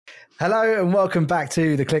Hello and welcome back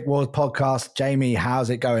to the Click Wars podcast. Jamie, how's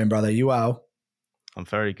it going, brother? You well? I'm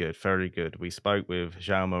very good, very good. We spoke with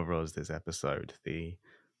Jaume this episode,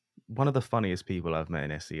 one of the funniest people I've met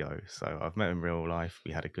in SEO. So I've met him in real life.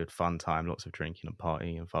 We had a good fun time, lots of drinking and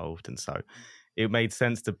partying involved. And so it made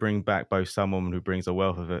sense to bring back both someone who brings a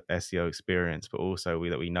wealth of SEO experience, but also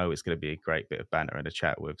that we know it's going to be a great bit of banter and a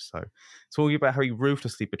chat with. So talking about how he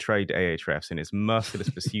ruthlessly betrayed Ahrefs in his merciless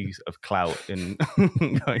pursuit of clout in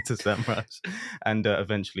going to Semrush, and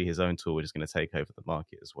eventually his own tool, which is going to take over the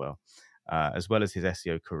market as well as his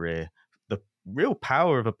SEO career. The real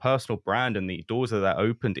power of a personal brand and the doors that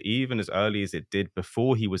opened even as early as it did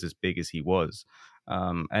before he was as big as he was.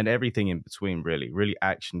 And everything in between, really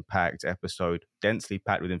action-packed episode, densely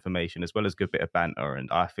packed with information, as well as a good bit of banter. And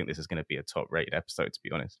I think this is going to be a top-rated episode, to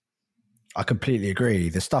be honest. I completely agree.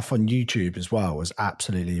 The stuff on YouTube as well was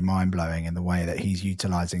absolutely mind-blowing in the way that he's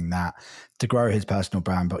utilizing that to grow his personal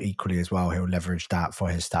brand, but equally as well, he'll leverage that for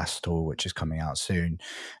his stats tool, which is coming out soon.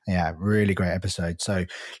 Yeah, really great episode. So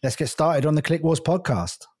let's get started on the Click Wars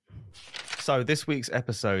podcast. So this week's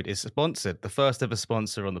episode is sponsored, the first ever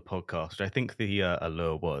sponsor on the podcast, which I think the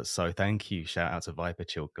allure was. So thank you. Shout out to Viper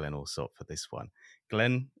Chill, Glenn Allsop for this one.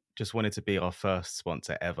 Glenn just wanted to be our first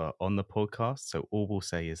sponsor ever on the podcast. So all we'll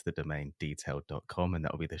say is the domain detailed.com, and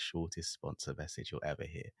that'll be the shortest sponsor message you'll ever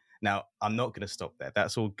hear. Now, I'm not going to stop there.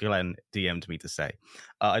 That's all Glenn DM'd me to say.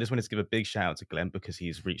 I just wanted to give a big shout out to Glenn because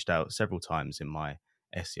he's reached out several times in my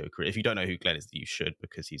SEO career. If you don't know who Glenn is, you should,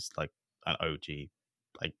 because he's like an OG,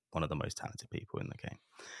 like one of the most talented people in the game.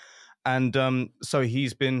 And so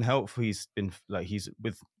he's been helpful. He's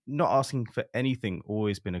with not asking for anything,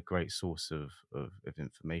 always been a great source of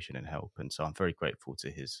information and help. And so I'm very grateful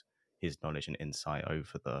to his knowledge and insight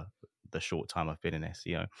over the short time I've been in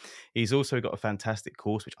SEO. He's also got a fantastic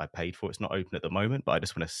course, which I paid for. It's not open at the moment, but I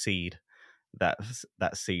just want to seed that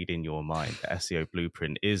seed in your mind. The SEO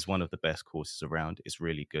Blueprint is one of the best courses around. It's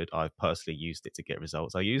really good. I've personally used it to get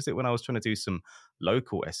results. I used it when I was trying to do some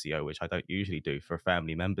local SEO, which I don't usually do, for a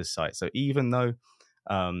family member's site. So even though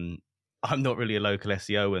I'm not really a local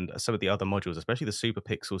SEO, and some of the other modules, especially the super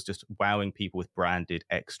pixels, just wowing people with branded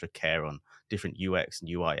extra care on different UX and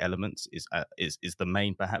UI elements is the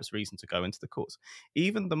main perhaps reason to go into the course.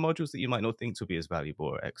 Even the modules that you might not think will be as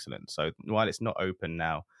valuable are excellent. So while it's not open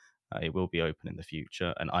now, it will be open in the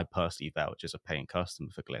future, and I personally vouch as a paying customer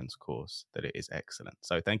for Glenn's course that it is excellent.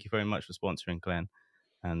 So thank you very much for sponsoring, Glenn,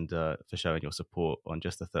 and for showing your support on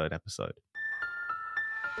just the third episode.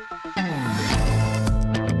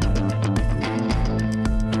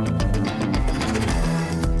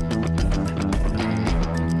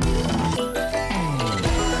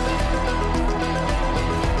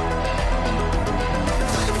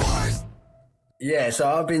 Yeah, so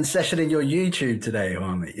I've been sessioning your YouTube today,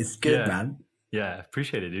 Jaume. It's good, man. Yeah,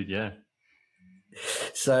 appreciate it, dude. Yeah.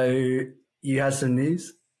 So you had some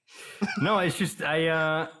news? No, it's just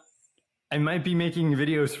I might be making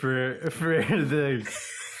videos for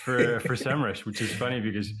Semrush, which is funny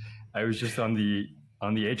because I was just on the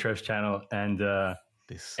Ahrefs channel and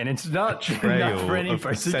it's not for any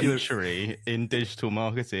particular century in digital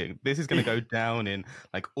marketing. This is going to go down in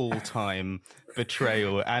like all-time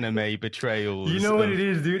betrayal, anime betrayals. You know what it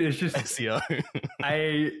is, dude? It's just SEO.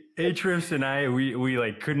 Ahrefs and we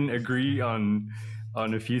like couldn't agree on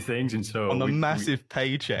a few things, and so on the massive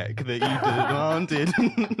paycheck that you demanded.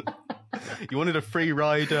 You wanted a free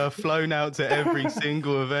rider flown out to every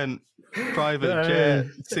single event, private jet,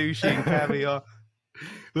 sushi and caviar.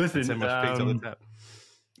 Listen, so much picked on the tap.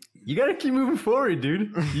 You gotta keep moving forward,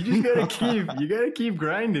 dude. You just gotta keep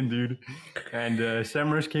grinding, dude. And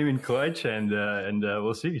Semrush came in clutch, and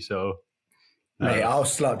we'll see. So, mate, I'll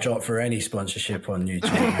slap drop for any sponsorship on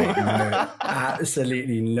YouTube. Mate. No,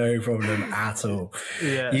 absolutely no problem at all.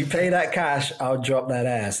 Yeah. You pay that cash, I'll drop that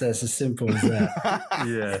ass. That's as simple as that.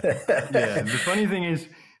 Yeah. The funny thing is,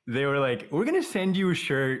 they were like, "We're gonna send you a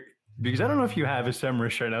shirt." Because I don't know if you have a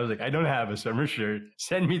Semrush shirt. And I was like, I don't have a Semrush shirt.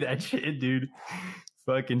 Send me that shit, dude.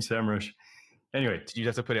 Fucking Semrush. Anyway. Did you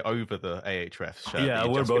have to put it over the Ahrefs shirt? Yeah,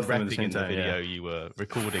 we're both at the same time. Video you were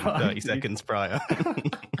recording 30 seconds prior.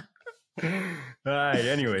 All right,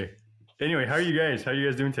 anyway, how are you guys? How are you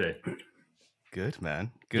guys doing today? Good,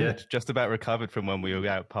 man. Good. Yeah. Just about recovered from when we were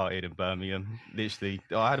out partying in Birmingham. Literally,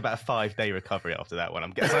 I had about a 5-day recovery after that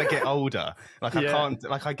one. As I get older, like I can't,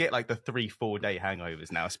 like I get like the 3-4 day hangovers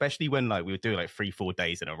now, especially when like we were doing like 3-4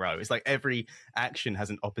 days in a row. It's like every action has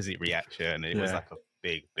an opposite reaction. It was like a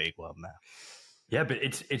big one now. Yeah, but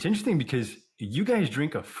it's interesting because you guys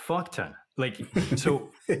drink a fuck ton. Like, so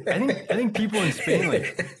I think people in Spain,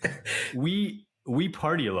 like we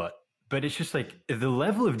party a lot. But it's just like the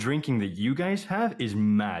level of drinking that you guys have is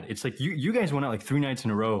mad. It's like you guys went out like 3 nights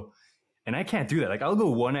in a row, and I can't do that. Like I'll go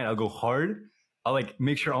one night, I'll go hard. I'll like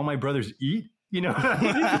make sure all my brothers eat. You know what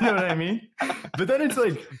I mean? But then it's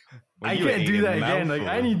like I can't do that again. Like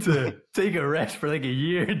I need to take a rest for like a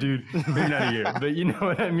year, dude. Maybe not a year, but you know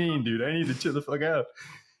what I mean, dude. I need to chill the fuck out.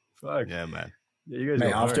 Fuck. Yeah, man. Yeah, you guys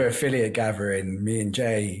Mate, after affiliate gathering, me and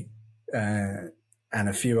Jay and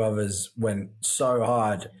a few others went so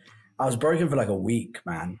hard. I was broken for like a week,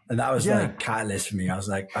 man. And that was like catalyst for me. I was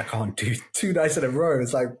like, I can't do 2 nights in a row.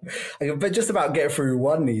 It's like, I can just about get through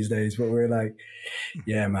one these days. But we're like,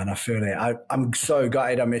 yeah, man, I feel it. I'm so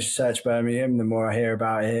gutted I missed Search Birmingham. The more I hear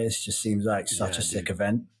about it, it just seems like such a sick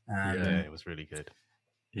event. Yeah, it was really good.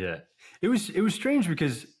 Yeah. It was strange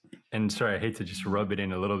because, and sorry, I hate to just rub it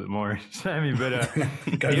in a little bit more, Sammy, but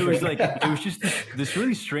it was just this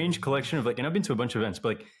really strange collection of like, and I've been to a bunch of events,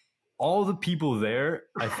 but like all the people there,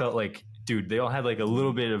 I felt like, dude, they all had like a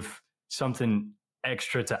little bit of something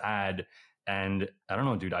extra to add. And I don't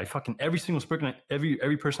know, dude, every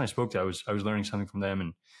person I spoke to, I was learning something from them,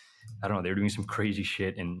 and I don't know, they were doing some crazy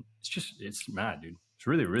shit, and it's mad, dude. It's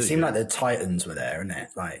really, really. It seemed like the Titans were there, isn't it?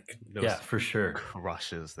 Like, yeah, for sure,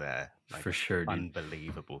 crushers there, like, for sure, dude.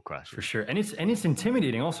 Unbelievable crushers, for sure. And it's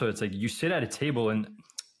intimidating. Also, it's like you sit at a table, and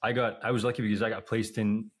I was lucky because I got placed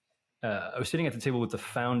in. I was sitting at the table with the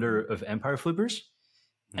founder of Empire Flippers,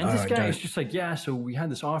 and this guy is just like, yeah. So we had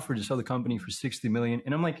this offer to sell the company for 60 million,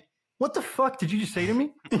 and I'm like, what the fuck did you just say to me?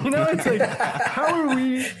 You know, it's like, how are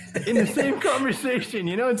we in the same conversation?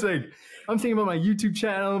 You know, it's like, I'm thinking about my YouTube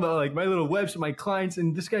channel, about like my little website, my clients,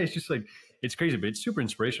 and this guy is just like, it's crazy, but it's super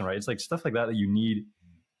inspirational, right? It's like stuff like that you need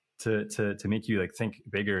to make you like think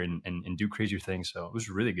bigger and do crazier things. So it was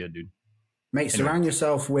really good, dude. Mate, surround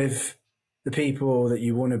yourself with the people that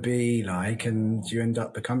you want to be like, and you end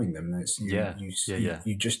up becoming them. You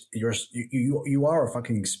are a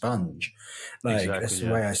fucking sponge. Like, exactly, that's the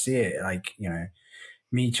way I see it. Like, you know,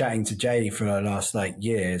 me chatting to Jay for the last like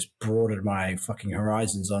years broadened my fucking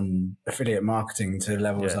horizons on affiliate marketing to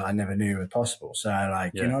levels that I never knew were possible. So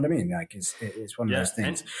like, you know what I mean? Like it's one of those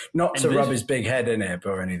things, not to rub his big head in it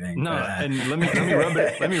or anything. No. But, and let me rub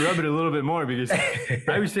it. Let me rub it a little bit more, because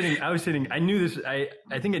I was sitting, I knew this. I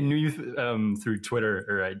think I knew you through Twitter,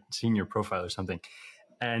 or I'd seen your profile or something.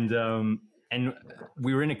 And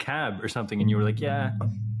we were in a cab or something, and you were like, yeah,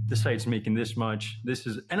 the site's making this much.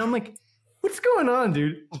 And I'm like, what's going on,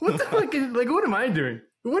 dude? What the fuck is, like, what am I doing?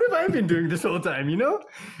 What have I been doing this whole time, you know?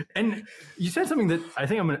 And you said something that I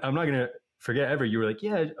think I'm not going to forget ever. You were like,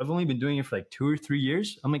 yeah, I've only been doing it for like 2 or 3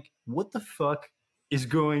 years. I'm like, what the fuck is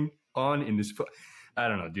going on in this? I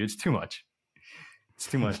don't know, dude. It's too much. It's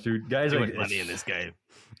too much, dude. Guys, too like much money in this game.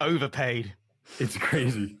 Overpaid. It's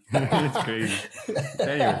crazy. It's crazy.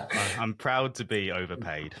 Anyway, I'm proud to be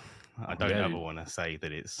overpaid. I don't ever want to say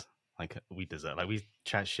that it's like we deserve. Like, we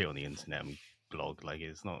chat shit on the internet and we blog. Like,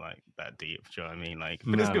 it's not like that deep. Do you know what I mean? Like,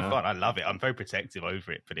 but it's good fun. I love it. I'm very protective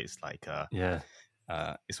over it, but it's like,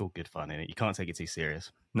 it's all good fun in it. You can't take it too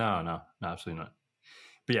serious. No, absolutely not.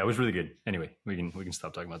 But yeah, it was really good. Anyway, we can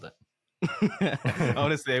stop talking about that.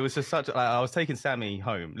 Honestly, it was just such. I was taking Sammy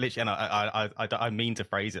home, literally, and I mean to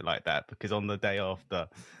phrase it like that, because on the day after,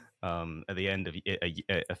 at the end of a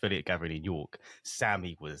affiliate gathering in York,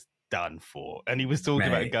 Sammy was done for, and he was talking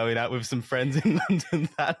about going out with some friends in London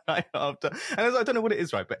that night after. And I was like, I don't know what it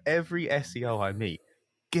is, right? But every SEO I meet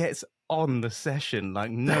gets on the session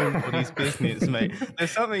like nobody's business, mate.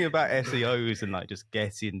 There's something about SEOs and like just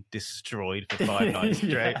getting destroyed for 5 nights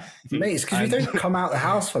straight. Mate, it's because we don't come out the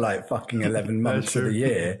house for like fucking 11 months of the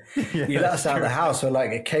year. You let us out of the house, we're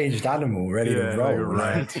like a caged animal ready to roll.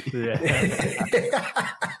 Right. Yeah.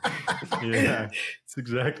 That's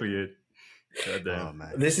exactly it. Oh,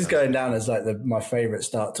 man. This is going down as like my favorite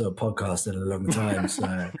start to a podcast in a long time.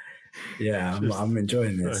 So yeah, I'm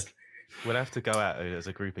enjoying this. We'll have to go out as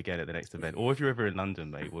a group again at the next event, or if you're ever in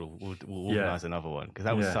London, mate, we'll organise another one, because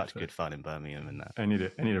that was such good fun in Birmingham and that. I need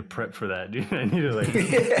to prep for that, dude. I need to like go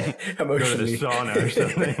to the sauna or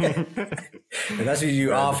something. And that's what you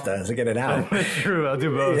do after to get it out. That's true. I'll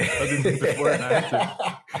do both. I'll do before and after.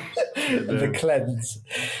 The cleanse.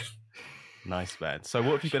 Nice, man. So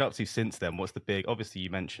what have you been up to since then? What's the big, obviously you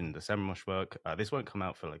mentioned the Semrush work. This won't come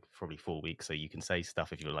out for like probably 4 weeks, so you can say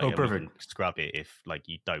stuff if you're like, perfect. Scrub it if like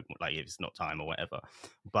you don't, like if it's not time or whatever.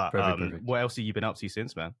 But perfect. What else have you been up to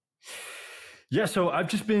since, man? Yeah, so I've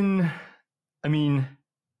just been,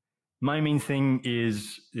 my main thing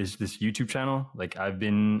is this YouTube channel. Like I've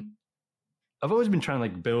always been trying to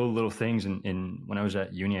like build little things. And when I was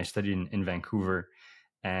at uni, I studied in Vancouver,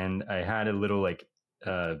 and I had a little like,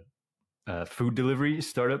 food delivery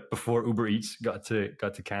startup before Uber Eats got to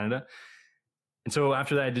Canada. And so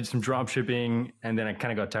after that, I did some drop shipping, and then I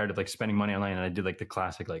kind of got tired of like spending money online, and I did like the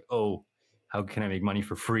classic, like, oh, how can I make money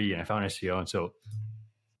for free? And I found SEO. And so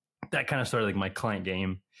that kind of started like my client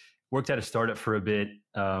game. Worked at a startup for a bit,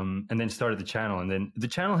 and then started the channel. And then the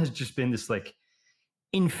channel has just been this like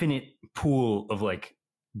infinite pool of like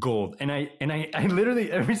gold. And I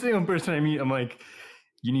literally, every single person I meet, I'm like,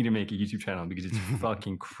 you need to make a YouTube channel because it's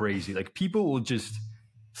fucking crazy. Like people will just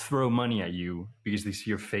throw money at you because they see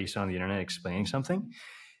your face on the internet explaining something.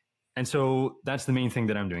 And so that's the main thing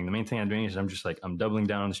that I'm doing. The main thing I'm doing is I'm doubling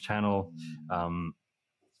down on this channel.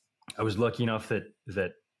 I was lucky enough that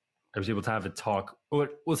I was able to have a talk. Well,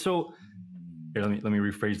 so here, let me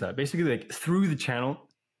rephrase that. Basically, like through the channel,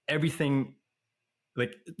 everything,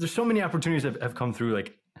 like there's so many opportunities that have come through.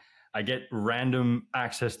 Like I get random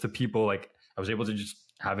access to people. Like I was able to just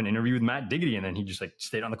have an interview with Matt Diggity, and then he just like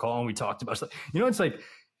stayed on the call and we talked about stuff. You know, it's like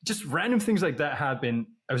just random things like that happen.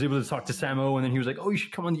 I was able to talk to Samo, and then he was like, "Oh, you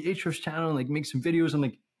should come on the Ahrefs channel and like make some videos." I'm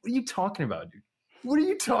like, "What are you talking about, dude? What are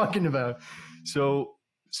you talking about?" So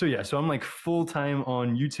I'm like full time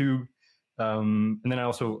on YouTube, and then I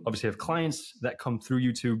also obviously have clients that come through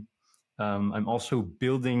YouTube. I'm also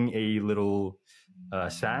building a little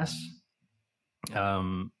SaaS.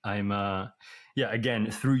 Again,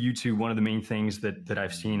 through YouTube, one of the main things that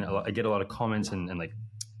I've seen, I get a lot of comments and like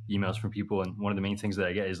emails from people, and one of the main things that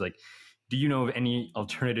I get is like, do you know of any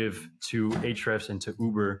alternative to Ahrefs and to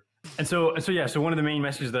Uber? And so one of the main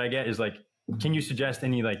messages that I get is like, can you suggest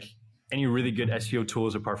any really good SEO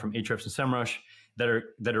tools apart from Ahrefs and Semrush that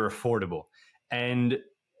are affordable? And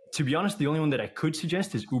to be honest, the only one that I could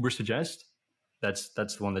suggest is Uber Suggest. That's the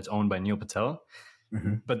one that's owned by Neil Patel.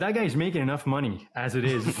 Mm-hmm. But that guy's making enough money as it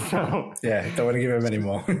is. So yeah, don't want to give him any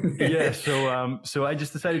more. Yeah. So I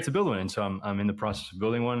just decided to build one. And so I'm in the process of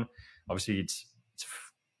building one. Obviously it's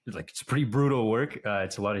pretty brutal work.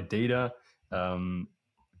 It's a lot of data.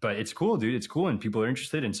 But it's cool, dude. It's cool. And people are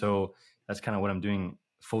interested. And so that's kind of what I'm doing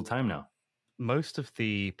full time now. Most of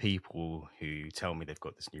the people who tell me they've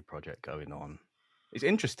got this new project going on, it's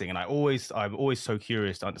interesting, and I'm always so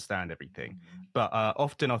curious to understand everything. But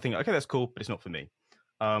often I'll think, okay, that's cool, but it's not for me.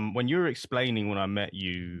 When you were explaining when I met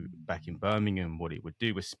you back in Birmingham what it would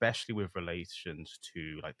do, especially with relations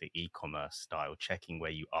to like the e-commerce style, checking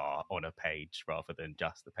where you are on a page rather than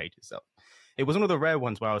just the page itself, it was one of the rare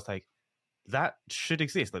ones where I was like, that should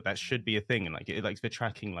exist, like that should be a thing, and like for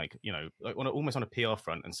tracking, like, you know, like almost on a PR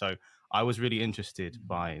front. And so I was really interested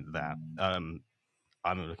by that.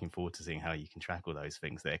 I'm looking forward to seeing how you can track all those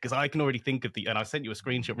things there, because I can already think of and I sent you a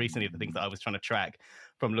screenshot recently of the things that I was trying to track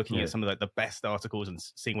from looking at some of the best articles and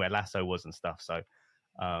seeing where Lasso was and stuff. So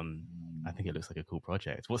I think it looks like a cool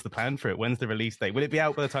project. What's the plan for it? When's the release date? Will it be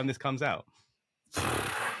out by the time this comes out?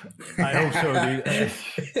 I hope so, dude.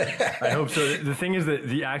 I hope so. The thing is that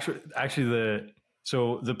the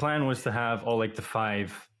plan was to have all like the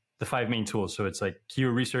five main tools. So it's like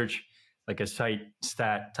keyword research, like a site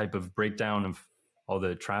stat type of breakdown of all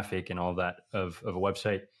the traffic and all that of a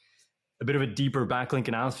website, a bit of a deeper backlink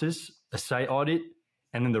analysis, a site audit,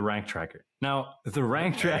 and then the rank tracker. Now, the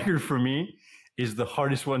rank tracker for me is the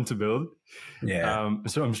hardest one to build. Yeah.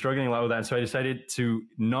 So I'm struggling a lot with that. So I decided to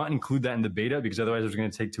not include that in the beta because otherwise it was going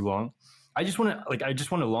to take too long. I just want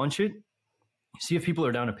to launch it, see if people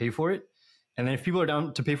are down to pay for it. And then if people are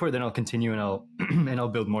down to pay for it, then I'll continue and I'll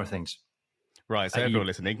build more things. Right, so everyone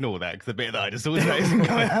listen, ignore that, because the bit that I just always say isn't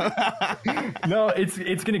coming out. No, it's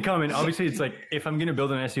going to come. And obviously it's like, if I'm going to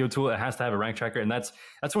build an SEO tool, it has to have a rank tracker. And that's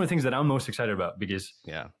one of the things that I'm most excited about because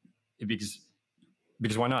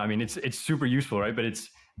why not? I mean, it's super useful, right? But it's,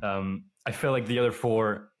 I feel like the other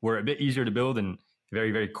four were a bit easier to build and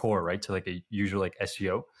very, very core, right? To like a usual like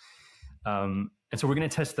SEO. And so we're going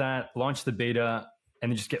to test that, launch the beta,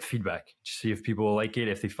 and then just get feedback, just see if people like it,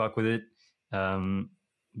 if they fuck with it.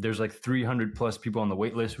 There's like 300 plus people on the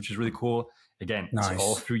wait list, which is really cool. Again, nice. It's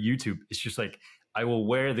all through YouTube. It's just like, I will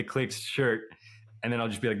wear the Clicks shirt and then I'll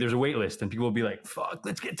just be like, there's a wait list, and people will be like, fuck,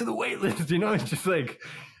 let's get to the wait list. You know, it's just like,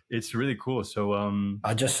 it's really cool. So,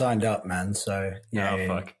 I just signed up, man. So yeah,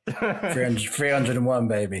 fuck. 301,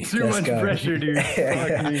 baby. Too much pressure, dude.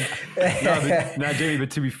 Fuck me. Now, Jamie, but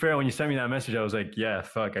to be fair, when you sent me that message, I was like, yeah,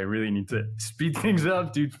 fuck, I really need to speed things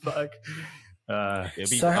up, dude. Fuck.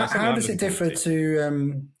 So how does it differ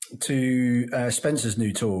to Spencer's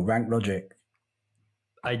new tool, Rank Logic?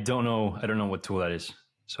 I don't know what tool that is,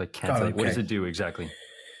 so I can't tell you. What does it do exactly?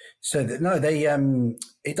 So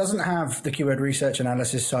it doesn't have the keyword research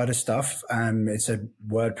analysis side of stuff. It's a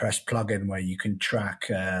WordPress plugin where you can track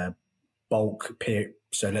bulk peer.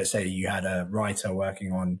 So let's say you had a writer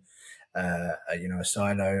working on a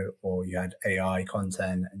silo, or you had AI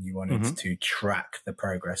content and you wanted to track the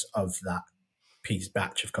progress of that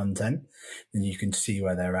batch of content, then you can see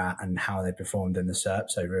where they're at and how they performed in the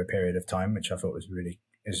SERPs over a period of time, which I thought was really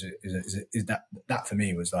that for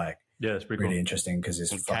me was like, yeah, it's pretty really cool. Interesting, because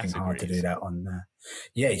it's fucking hard to do that on so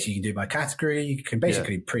you can do by category. You can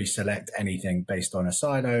basically pre-select anything based on a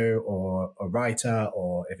silo or a writer,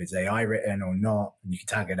 or if it's AI written or not, and you can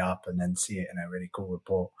tag it up and then see it in a really cool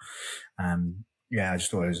report. I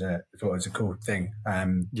just thought it was a cool thing.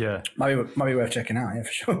 Might be worth checking out,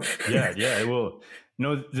 for sure. yeah, it will.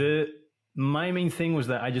 No, my main thing was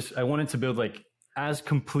that I wanted to build like as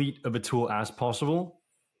complete of a tool as possible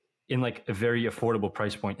in like a very affordable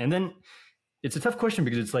price point. And then it's a tough question,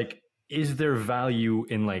 because it's like, is there value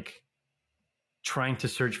in like trying to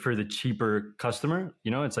search for the cheaper customer?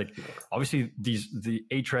 It's like, obviously the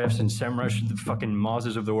Ahrefs and Semrush, the fucking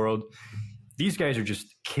Mozes of the world, these guys are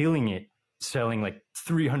just killing it, selling like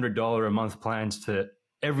 $300 a month plans to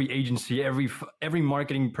every agency, every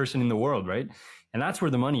marketing person in the world, right? And that's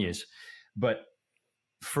where the money is. But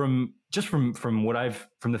from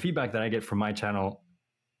the feedback that I get from my channel,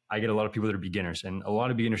 I get a lot of people that are beginners, and a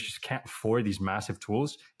lot of beginners just can't afford these massive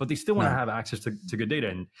tools, but they still want to have access to good data.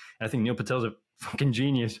 And I think Neil Patel's a fucking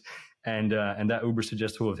genius, and that Uber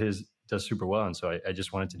Suggest tool of his does super well. And so I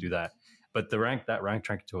just wanted to do that. But that rank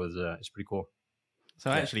tracking tool is pretty cool. So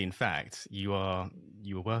actually, in fact, you were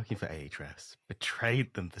working for Ahrefs,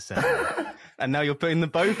 betrayed them for selling, and now you're putting them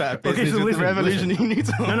both out of business with the revolution you need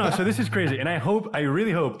to. No. So this is crazy, and I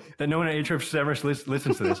really hope that no one at Ahrefs Semrush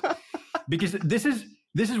listens to this, because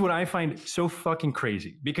this is what I find so fucking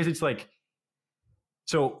crazy. Because it's like,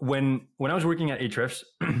 so when I was working at Ahrefs,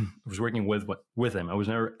 I was working with them. I was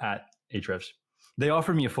never at Ahrefs. They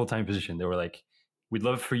offered me a full-time position. They were like, "We'd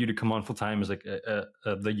love for you to come on full-time as like the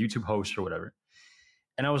YouTube host or whatever."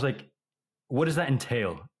 And I was like, what does that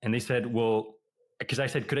entail? And they said, well, because I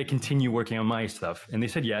said, could I continue working on my stuff? And they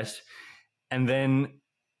said yes. And then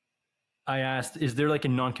I asked, is there like a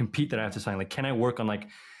non-compete that I have to sign? Like, can I work on like,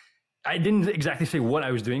 I didn't exactly say what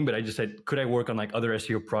I was doing, but I just said, could I work on like other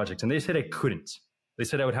SEO projects? And they said I couldn't. They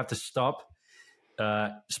said I would have to stop,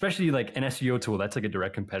 especially like an SEO tool. That's like a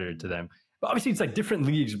direct competitor to them. But obviously it's like different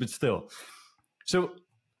leagues, but still. So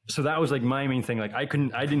that was like my main thing. Like I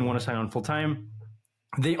didn't want to sign on full time.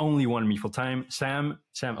 They only wanted me full time. Sam,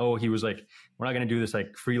 he was like, we're not going to do this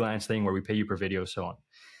like freelance thing where we pay you per video, so on.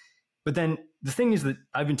 But then the thing is that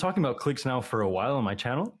I've been talking about clicks now for a while on my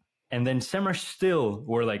channel. And then Semrush still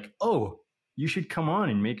were like, oh, you should come on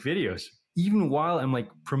and make videos, even while I'm like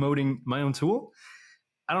promoting my own tool.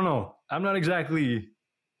 I don't know. I'm not exactly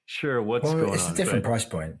sure what's going on. It's a different price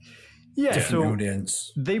point. Yeah, different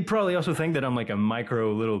audience. They probably also think that I'm like a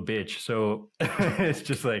micro little bitch. So it's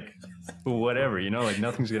just like, whatever, like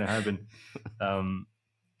nothing's going to happen.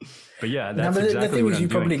 But yeah, that's exactly the thing what is,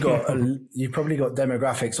 I'm doing. you've probably got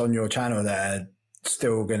demographics on your channel that are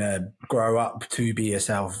still going to grow up to be a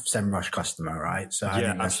Semrush customer, right? So I think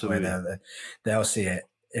that's absolutely where they'll see it.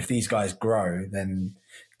 If these guys grow, then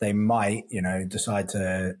they might, decide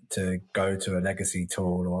to go to a legacy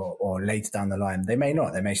tool, or later down the line, they may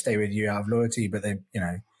not. They may stay with you out of loyalty, but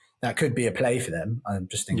that could be a play for them. I'm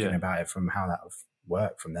just thinking about it from how that would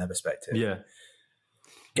work from their perspective. Yeah.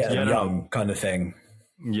 Get them young kind of thing.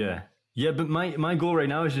 Yeah. Yeah. But my goal right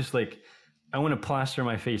now is just like, I want to plaster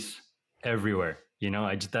my face everywhere.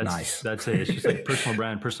 That's it. It's just like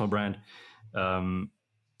personal brand. And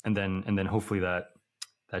then hopefully that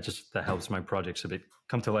helps my projects a bit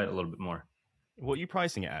come to light a little bit more. What are you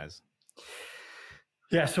pricing it as?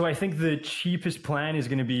 Yeah, so I think the cheapest plan is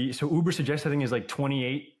going to be, so Uber Suggest I think is like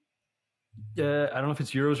 28. I don't know if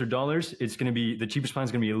it's euros or dollars. It's going to be, the cheapest plan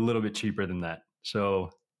is going to be a little bit cheaper than that. So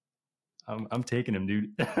I'm taking him, dude.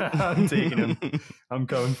 I'm taking him. I'm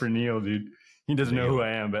coming for Neil, dude. He doesn't know who I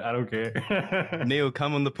am, but I don't care. Neil,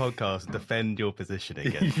 come on the podcast, defend your position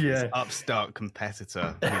against this upstart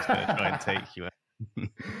competitor who's going to try and take you out.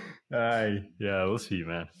 Yeah, we'll see,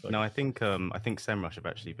 man. No, I think Semrush have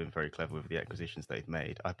actually been very clever with the acquisitions they've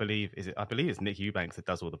made. I believe it's Nick Eubanks that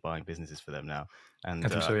does all the buying businesses for them now. And I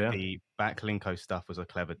think so, yeah. The Backlinko stuff was a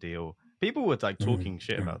clever deal. People were like talking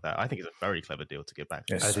shit about that. I think it's a very clever deal to get back.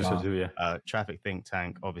 I think so too, yeah. Traffic Think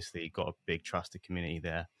Tank obviously got a big trusted community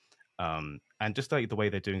there. And just like the way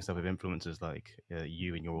they're doing stuff with influencers like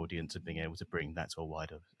you and your audience and being able to bring that to a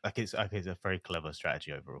wider, it's a very clever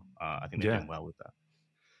strategy overall. I think they're doing well with that.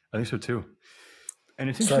 I think so too. And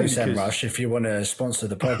it's so Semrush, if you want to sponsor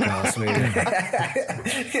the podcast,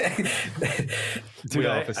 we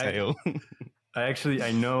are for sale.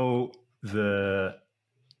 I know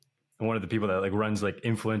one of the people that like runs like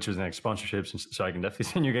influencers and like sponsorships, and so I can definitely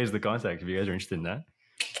send you guys the contact if you guys are interested in that.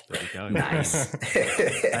 There we go. Nice.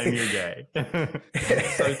 I'm your guy.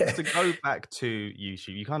 So to go back to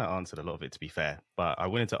YouTube, you kind of answered a lot of it, to be fair, but I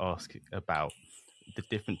wanted to ask about the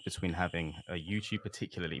difference between having a YouTube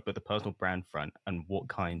particularly, but the personal brand front, and what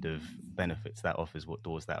kind of benefits that offers, what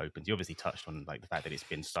doors that opens. You obviously touched on like the fact that it's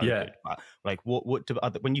been so good, but like what do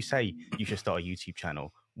other, when you say you should start a YouTube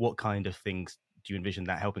channel, what kind of things do you envision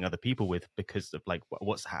that helping other people with? Because of like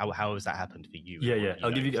how has that happened for you? Yeah.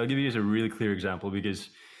 I'll give you guys a really clear example, because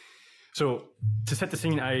so to set the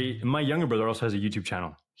scene, my younger brother also has a YouTube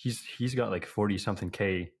channel. He's got like 40 something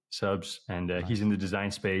K subs, and nice. He's in the design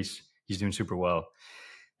space. He's doing super well.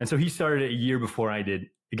 And so he started it a year before I did.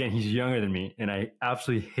 Again, he's younger than me, and I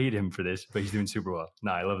absolutely hate him for this, but he's doing super well.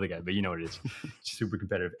 No, I love the guy, but you know what it is. Super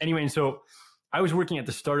competitive. Anyway, and so I was working at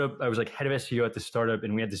the startup. I was like head of SEO at the startup,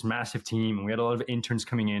 and we had this massive team, and we had a lot of interns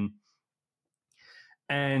coming in.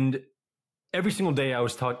 And every single day I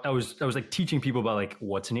was like teaching people about like,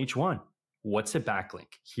 what's an H1? What's a backlink?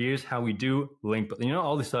 Here's how we do link, but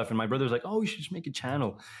all this stuff. And my brother was like, oh, we should just make a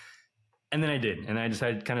channel. And then I did, and I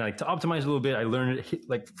decided kind of like to optimize a little bit. I learned it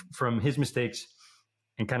like from his mistakes,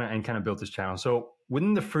 and kind of built this channel. So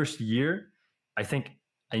within the first year, I think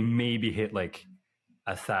I maybe hit like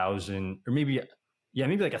 1,000, or maybe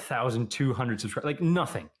like 1,200 subscribers, like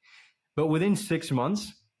nothing. But within 6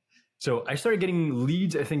 months, so I started getting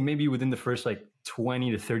leads. I think maybe within the first like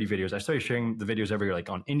 20 to 30 videos, I started sharing the videos everywhere, like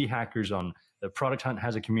on Indie Hackers, on the Product Hunt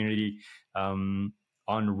has a community.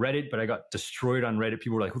 On Reddit, but I got destroyed on Reddit.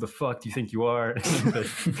 People were like, who the fuck do you think you are?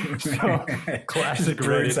 So, classic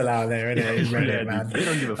brutal Reddit. out there, isn't it? In Reddit, man. They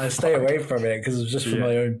don't give a I fuck. stay away from it because it's just for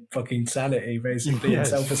my own fucking sanity, basically, and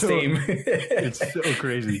self-esteem. It's so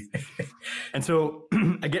crazy. And so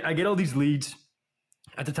I get all these leads.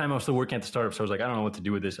 At the time I was still working at the startup, so I was like, I don't know what to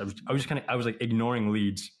do with this. I was like ignoring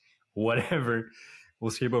leads, whatever.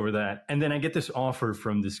 We'll skip over that. And then I get this offer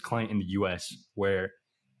from this client in the US where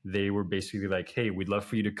they were basically like, hey, we'd love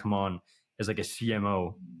for you to come on as like a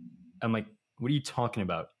CMO. I'm like, what are you talking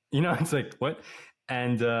about? It's like, what?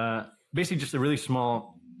 And basically just a really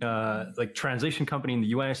small like translation company in the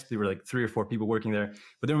US. There were like 3 or 4 people working there,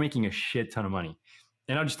 but they were making a shit ton of money.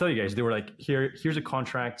 And I'll just tell you guys, they were like, here's a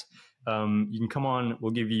contract. You can come on.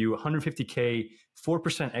 We'll give you 150K,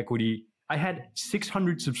 4% equity. I had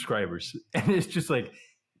 600 subscribers, and it's just like,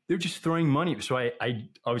 they're just throwing money. So I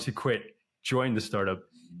obviously quit, joined the startup,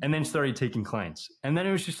 and then started taking clients. And then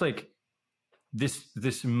it was just like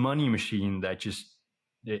this money machine that just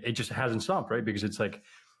hasn't stopped, right? Because it's like,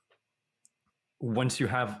 once you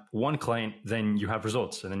have one client, then you have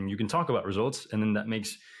results, and then you can talk about results, and then that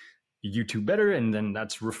makes YouTube better, and then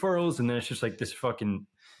that's referrals, and then it's just like this fucking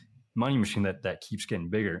money machine that keeps getting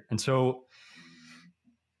bigger. And so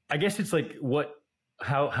I guess it's like,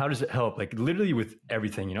 how does it help? Like literally with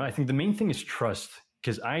everything, I think the main thing is trust,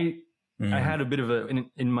 because I had a bit of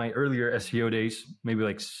in my earlier SEO days, maybe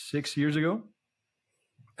like 6 years ago,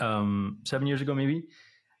 7 years ago, maybe,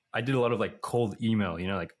 I did a lot of like cold email,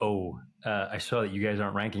 like, I saw that you guys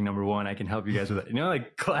aren't ranking number 1. I can help you guys with it.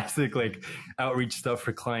 Like classic, like outreach stuff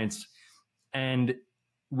for clients. And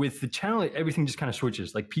with the channel, everything just kind of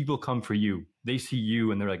switches. Like people come for you, they see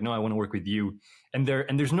you and they're like, no, I want to work with you. And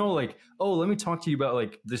there's no like, oh, let me talk to you about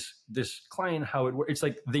like this client, how it works. It's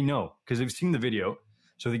like, they know because they've seen the video.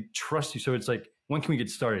 So they trust you. So it's like, when can we get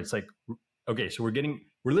started? It's like, okay, so we're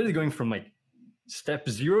literally going from like step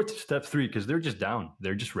 0 to step 3 because they're just down.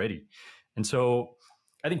 They're just ready. And so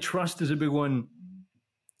I think trust is a big one.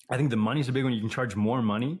 I think the money is a big one. You can charge more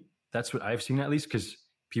money. That's what I've seen, at least, because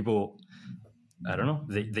people, I don't know,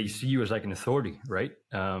 they see you as like an authority, right?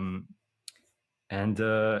 I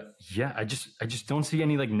just don't see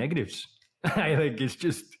any like negatives.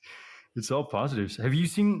 It's all positives. Have you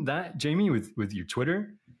seen that, Jamie, with your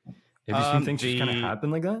Twitter? Have you seen things just kind of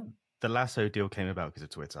happen like that? The Lasso deal came about because of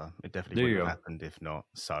Twitter. It definitely wouldn't have happened if not.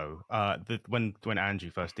 So when Andrew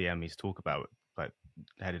first DM'd me to talk about like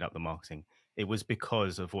heading up the marketing, it was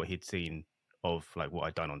because of what he'd seen of like what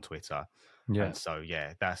I'd done on Twitter. Yeah. And so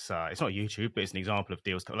that's it's not YouTube, but it's an example of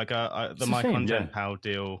deals like the My Content Pal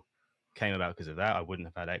deal came about because of that. I wouldn't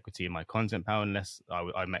have had equity in My Content Pal unless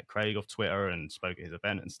I met Craig off Twitter and spoke at his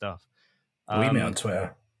event and stuff. We met on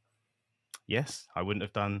Twitter. Yes, I wouldn't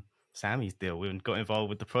have done Sammy's deal. We wouldn't got involved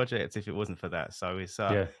with the project if it wasn't for that. So it's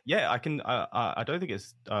I can I don't think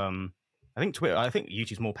it's I think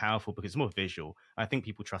YouTube's more powerful because it's more visual. I think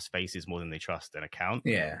people trust faces more than they trust an account.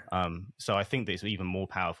 Yeah. So I think that it's even more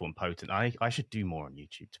powerful and potent. I should do more on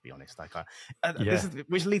YouTube, to be honest.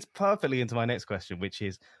 Which leads perfectly into my next question, which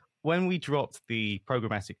is when we dropped the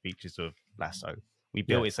programmatic features of Lasso, We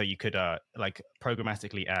built it so you could like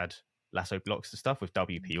programmatically add lasso blocks to stuff with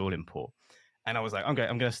WP all import. And I was like, I'm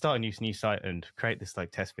going to start a new site and create this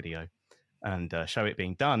like test video and show it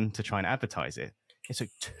being done to try and advertise it. It took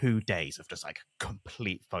 2 days of just like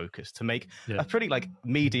complete focus to make a pretty like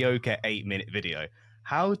mediocre 8-minute video.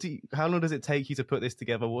 How long does it take you to put this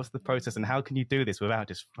together? What's the process, and how can you do this without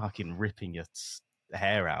just fucking ripping your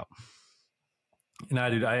hair out? Nah,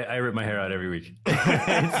 dude, I rip my hair out every week.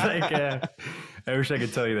 It's like I wish I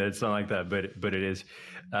could tell you that it's not like that, but it is.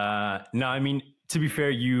 No, I mean, to be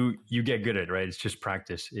fair, you get good at it, right? It's just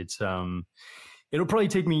practice. It's it'll probably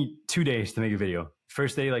take me 2 days to make a video.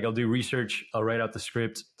 First day, like I'll do research, I'll write out the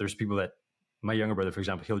script. There's people that, my younger brother, for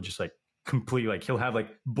example, he'll just like completely like he'll have like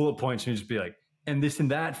bullet points and he'll just be like, and this and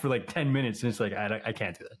that for like 10 minutes. And it's like, I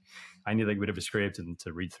can't do that. I need like a bit of a script and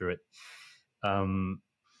to read through it.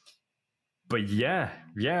 But yeah,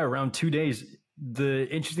 around 2 days. The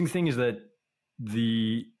interesting thing is that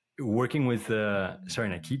the working with, sorry,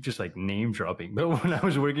 and I keep just like name dropping, but when I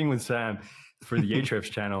was working with Sam for the Ahrefs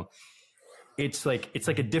channel, it's like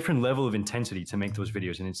a different level of intensity to make those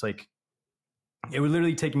videos. And it's like, it would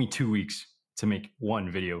literally take me 2 weeks to make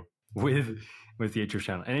one video with the Ahrefs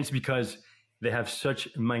channel. And it's because they have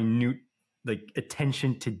such minute, like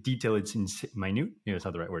attention to detail. It's minute. Yeah, it's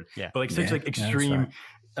not the right word. Yeah. But like such like extreme,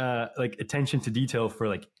 like attention to detail for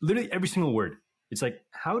like literally every single word. It's like,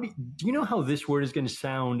 do you know how this word is going to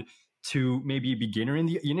sound to maybe a beginner in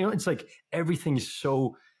the, it's like everything is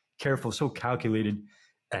so careful, so calculated.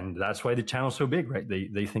 And that's why the channel's so big, right?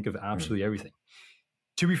 They think of absolutely everything.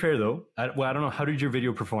 To be fair though, I don't know, how did your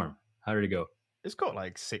video perform? How did it go? It's got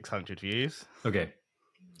like 600 views. Okay.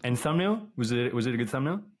 And thumbnail? Was it a good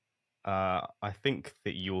thumbnail? I think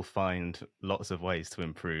that you'll find lots of ways to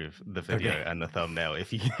improve the video and the thumbnail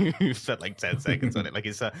if you spent like 10 seconds on it. Like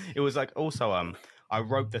it was like also I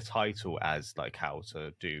wrote the title as like how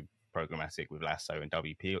to do programmatic with lasso and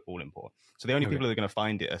WP all import. So the only people that are going to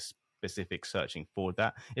find it are specific searching for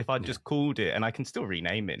that. If I just called it, and I can still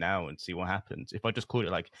rename it now and see what happens. If I just called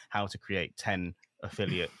it like how to create 10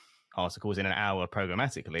 affiliate articles in an hour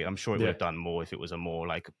programmatically, I'm sure it would have done more if it was a more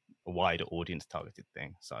like a wider audience targeted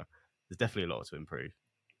thing. So there's definitely a lot to improve.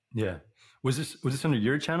 Yeah. Was this under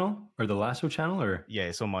your channel or the Lasso channel or? Yeah,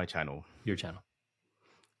 it's on my channel. Your channel.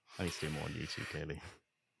 I need to do more on YouTube, clearly.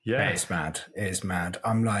 Yeah. It's mad. It is mad.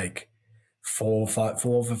 I'm like 5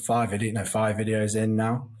 videos in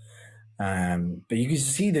now. But you can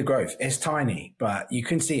see the growth. It's tiny, but you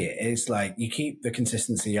can see it. It's like you keep the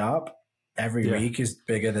consistency up. Every week is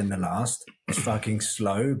bigger than the last. It's fucking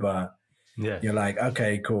slow, but you're like,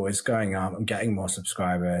 okay, cool. It's going up. I'm getting more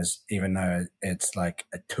subscribers, even though it's like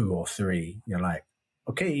a 2 or 3. You're like,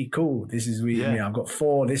 okay, cool. This is week. I've got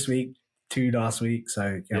 4 this week, 2 last week.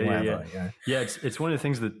 So whatever. Yeah. It's one of the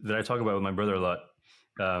things that I talk about with my brother a lot.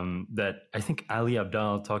 That I think Ali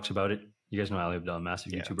Abdal talks about it. You guys know Ali Abdal,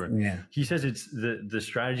 massive YouTuber. Yeah. He says it's the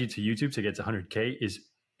strategy to YouTube to get to 100K is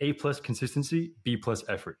A+ consistency, B+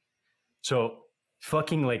 effort. So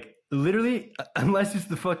fucking like literally, unless it's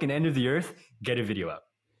the fucking end of the earth, get a video out.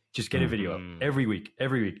 Just get a video out every week,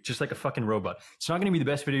 just like a fucking robot. It's not going to be the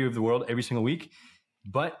best video of the world every single week,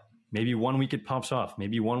 but maybe 1 week it pops off.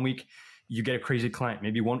 Maybe 1 week you get a crazy client.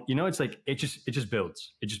 Maybe one, it's like, it just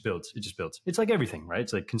builds. It just builds. It's like everything, right?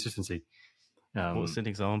 It's like consistency. What's an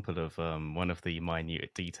example of one of the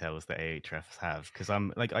minute details that Ahrefs have? Because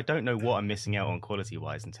I'm like, I don't know what I'm missing out on quality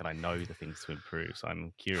wise until I know the things to improve. So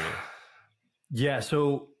I'm curious. Yeah.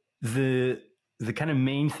 So the kind of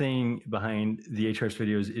main thing behind the Ahrefs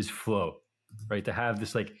videos is flow, right? To have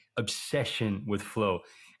this like obsession with flow.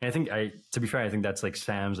 And I think to be fair, I think that's like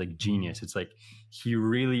Sam's like genius. It's like, he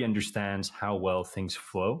really understands how well things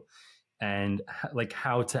flow and like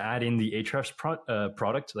how to add in the Ahrefs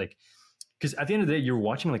product. Like, because at the end of the day, you're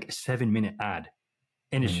watching like a 7-minute ad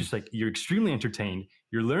and it's just like, you're extremely entertained.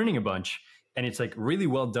 You're learning a bunch and it's like really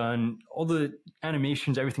well done. All the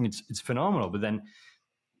animations, everything, it's phenomenal. But then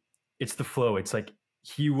it's the flow. It's like,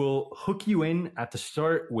 he will hook you in at the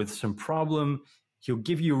start with some problem. He'll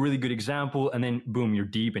give you a really good example and then boom, you're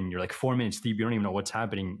deep and you're like 4 minutes deep. You don't even know what's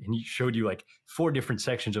happening. And he showed you like 4 different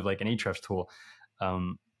sections of like an Ahrefs tool.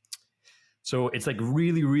 So it's like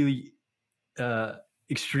really, really,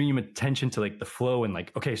 extreme attention to like the flow and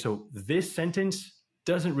like, okay, so this sentence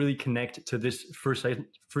doesn't really connect to this first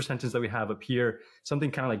sentence that we have up here.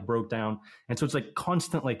 Something kind of like broke down. And so it's like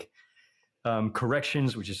constant like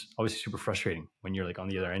corrections, which is obviously super frustrating when you're like on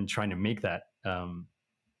the other end trying to make that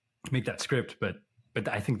script. But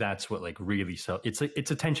I think that's what like really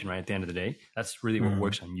it's attention, right? At the end of the day, that's really what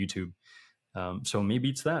works on YouTube. So maybe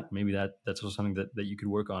it's that. Maybe that's also something that you could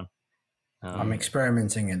work on. I'm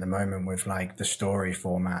experimenting at the moment with like the story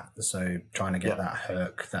format. So trying to get that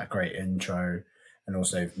hook, that great intro, and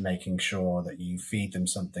also making sure that you feed them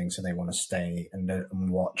something so they want to stay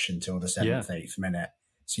and watch until the 7th, 8th minute.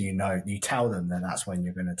 So you tell them that that's when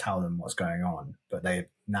you're going to tell them what's going on, but they're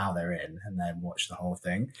in and they watch the whole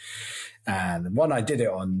thing. And the one I did it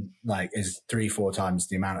on is 3-4 times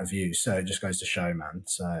the amount of views. So it just goes to show, man.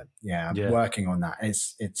 So I'm working on that.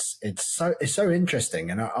 It's so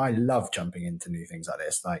interesting, and I love jumping into new things like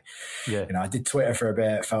this. I did Twitter for a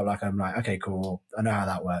bit. Felt like I'm like, okay, cool. I know how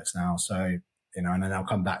that works now. So and then I'll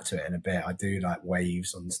come back to it in a bit. I do like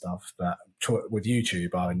waves on stuff, but with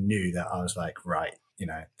YouTube, I knew that I was like, right,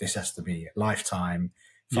 this has to be lifetime,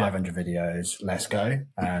 500 videos, let's go.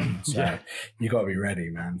 So you got to be ready,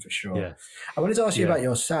 man, for sure. Yeah. I wanted to ask you about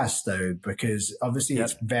your SaaS though, because obviously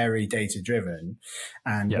it's very data driven.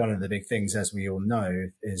 And one of the big things, as we all know,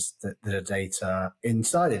 is that the data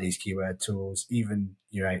inside of these keyword tools, even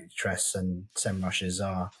your Ahrefs and Semrushes,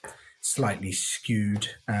 are slightly skewed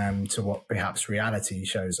to what perhaps reality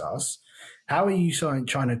shows us. How are you trying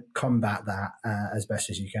to combat that as best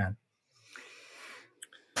as you can?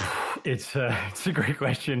 It's a great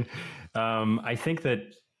question. I think that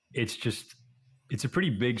it's a pretty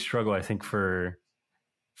big struggle, I think, for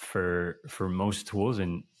most tools.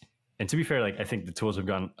 And to be fair, I think the tools have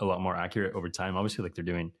gotten a lot more accurate over time. Obviously, they're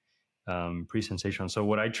doing pretty sensational. So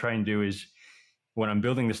what I try and do is, when I'm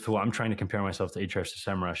building this tool, I'm trying to compare myself to Ahrefs, to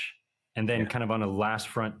Semrush, and then kind of on a last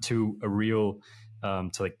front to a real,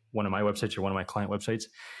 to one of my websites or one of my client websites.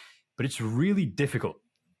 But it's really difficult.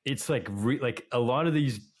 It's a lot of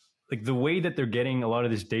these, the way that they're getting a lot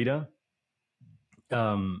of this data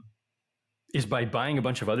is by buying a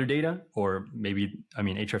bunch of other data, or maybe,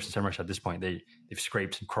 Ahrefs and Semrush at this point, they've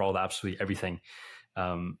scraped and crawled absolutely everything.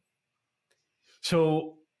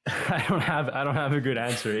 So I don't have a good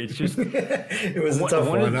answer. It's just, it was a tough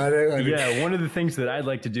one. One of the things that I'd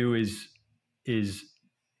like to do is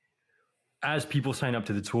as people sign up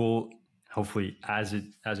to the tool, hopefully as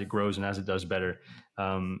it grows and as it does better,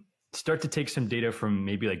 start to take some data from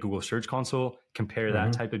maybe like Google Search Console, compare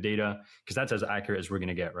that type of data, because that's as accurate as we're going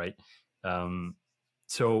to get, right?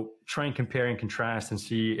 So try and compare and contrast and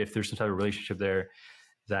see if there's some type of relationship there,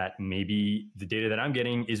 that maybe the data that I'm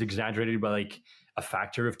getting is exaggerated by a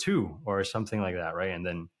factor of 2 or something like that, right? And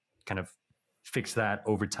then kind of fix that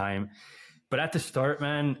over time. But at the start,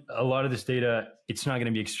 man, a lot of this data, it's not going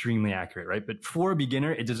to be extremely accurate, right? But for a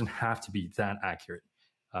beginner, it doesn't have to be that accurate.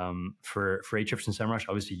 For Ahrefs and Semrush,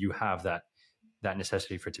 obviously you have that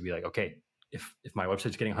necessity for it to be okay, if my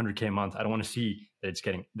website's getting 100K a month, I don't want to see that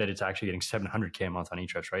it's actually getting 700K a month on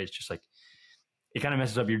Ahrefs, right? It's just it kind of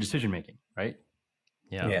messes up your decision making, right?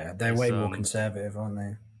 Yeah, they're way more conservative, aren't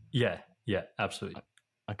they? Yeah, absolutely.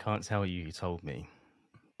 I can't tell you who told me,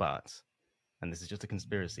 but, and this is just a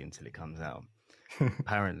conspiracy until it comes out,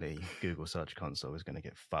 apparently Google Search Console is going to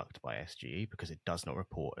get fucked by SGE because it does not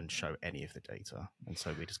report and show any of the data. And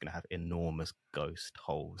so we're just going to have enormous ghost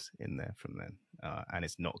holes in there from then. And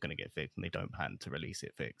it's not going to get fixed, and they don't plan to release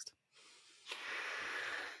it fixed.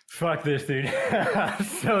 Fuck this, dude. I'm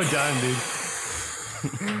so done, dude.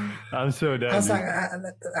 I'm so done.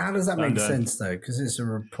 How does that make sense, though? Because it's a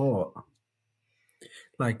report.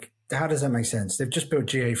 How does that make sense? They've just built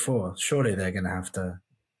GA4. Surely they're going to have to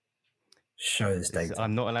show this data.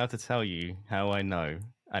 I'm not allowed to tell you how I know,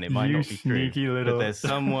 and it might not be true. But there's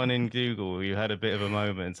someone in Google who had a bit of a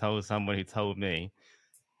moment and told someone who told me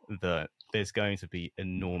that there's going to be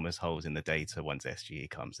enormous holes in the data once SGE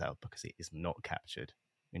comes out, because it is not captured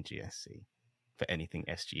in GSC for anything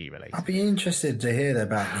SGE related. I'd be interested to hear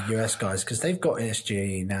about the US guys, because they've got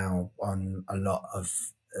SGE now on a lot of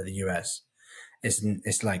the US. It's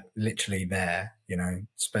literally there,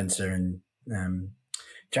 Spencer and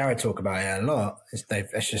Jared talk about it a lot.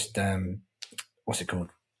 It's just what's it called?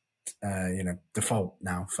 Default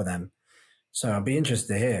now for them. So I'd be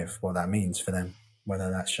interested to hear what that means for them, whether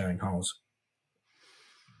that's showing holes.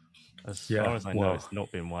 As far as I know, it's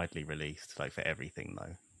not been widely released, for everything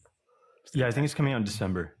though. Yeah, I think it's coming out in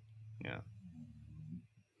December. Yeah,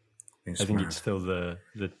 I think it's still the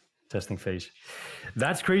testing phase.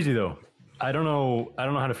 That's crazy though. I don't know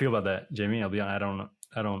how to feel about that, Jamie. I'll be honest.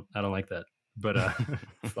 I don't like that. But no,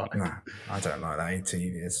 I don't like that.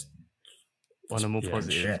 It is. On a more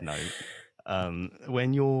positive note,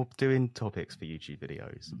 when you're doing topics for YouTube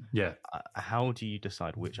videos, how do you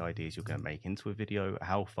decide which ideas you're going to make into a video?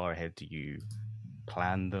 How far ahead do you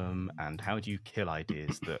plan them, and how do you kill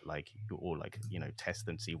ideas that test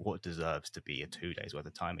them, see what deserves to be a 2 days worth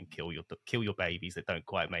of time, and kill your babies that don't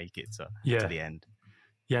quite make it to the end?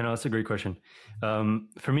 Yeah, no, that's a great question.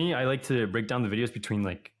 For me, I like to break down the videos between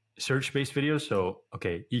search-based videos. So,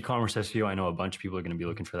 okay, e-commerce SEO, I know a bunch of people are going to be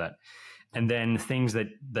looking for that. And then things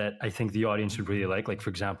that I think the audience would really like for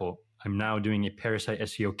example, I'm now doing a Parasite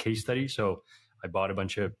SEO case study. So I bought a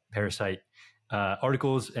bunch of Parasite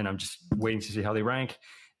articles and I'm just waiting to see how they rank.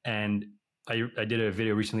 And I did a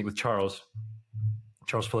video recently with Charles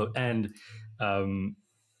Float, and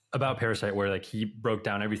about Parasite, where like he broke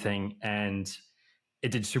down everything and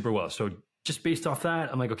it did super well. So just based off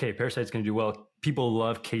that, I'm like, okay, Parasite's going to do well. People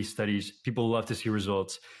love case studies. People love to see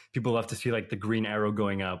results. People love to see like the green arrow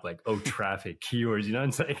going up, like, oh, traffic, keywords, you know?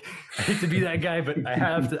 It's like, I hate to be that guy, but I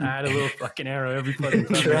have to add a little fucking arrow every fucking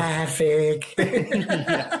time. Traffic.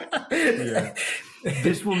 Yeah.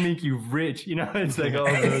 This will make you rich, you know? It's like all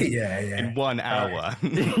those. Yeah. In 1 hour.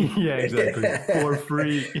 Yeah, exactly. For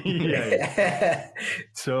free. Yeah.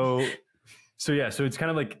 So it's kind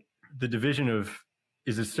of like the division of,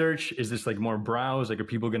 is this search? Is this like more browse? Like, are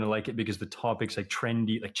people going to like it because the topic's like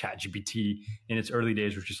trendy, like ChatGPT in its early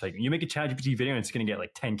days, which is like, you make a ChatGPT video and it's going to get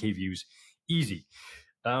like 10K views, easy.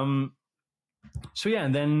 So yeah,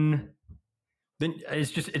 and then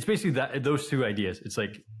it's basically that, those two ideas. It's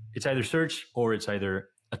like, it's either search or it's either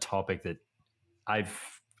a topic that I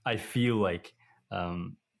feel like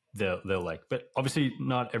they'll like. But obviously,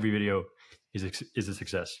 not every video is a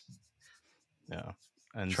success. Yeah,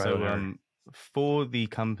 and so for the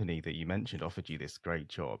company that you mentioned offered you this great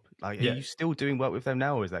job, like, are you still doing work with them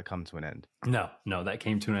now, or has that come to an end? No, that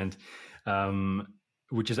came to an end,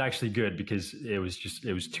 which is actually good because it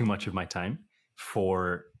was too much of my time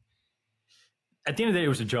for. At the end of the day, it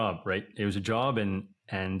was a job, right? It was a job, and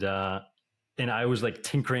I was like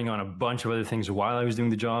tinkering on a bunch of other things while I was doing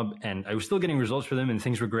the job, and I was still getting results for them, and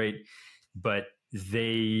things were great. But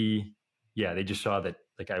they just saw that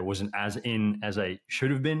like I wasn't as in as I should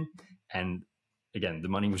have been, and again, the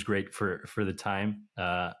money was great for the time,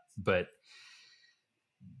 but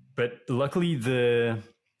luckily a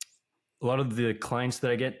lot of the clients that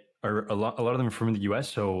I get are a lot of them are from the US,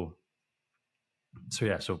 so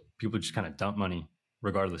people just kind of dump money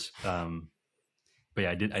regardless. But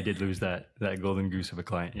yeah, I did lose that golden goose of a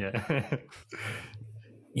client. Yeah.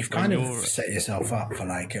 You've kind of set yourself up for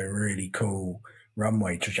like a really cool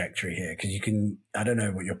runway trajectory here, because you can, I don't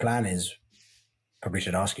know what your plan is. Probably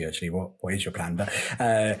should ask you actually, what is your plan? But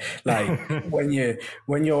like when your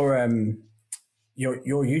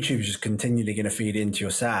YouTube is just continually going to feed into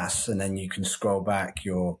your SaaS, and then you can scroll back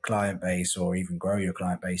your client base or even grow your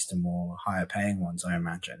client base to more higher paying ones, I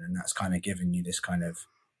imagine. And that's kind of given you this kind of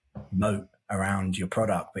moat around your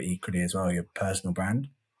product, but equally as well, your personal brand.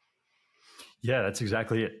 Yeah, that's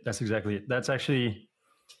exactly it. That's actually,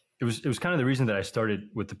 it was kind of the reason that I started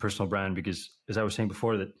with the personal brand, because as I was saying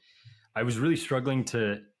before, that I was really struggling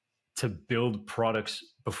to build products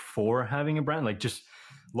before having a brand. Like just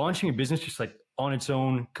launching a business just like on its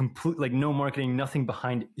own, complete, like no marketing, nothing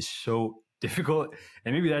behind, is so difficult.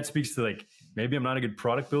 And maybe that speaks to like, maybe I'm not a good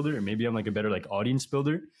product builder, or maybe I'm like a better like audience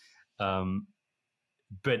builder.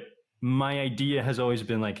 But my idea has always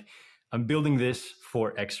been like, I'm building this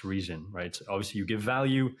for X reason, right? So obviously you give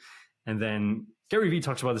value, and then Gary Vee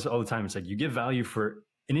talks about this all the time. It's like you give value for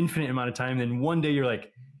an infinite amount of time. Then one day you're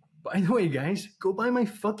like, by the way, guys, go buy my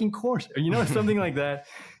fucking course, or, you know, something like that.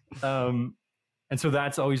 And so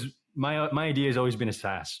that's always my idea has always been a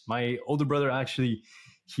SaaS. My older brother, actually,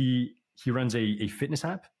 he runs a fitness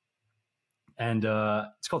app, and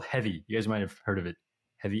it's called Heavy. You guys might have heard of it.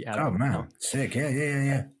 Heavy app. Oh man, sick.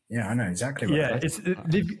 Yeah. I know exactly what it is.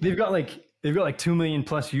 They've got like 2 million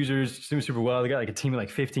plus users, doing super well. They got like a team of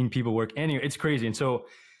like 15 people work. Anyway, it's crazy. And so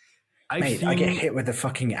I get hit with the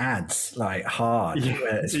fucking ads like hard.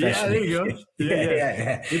 Yeah, there you go.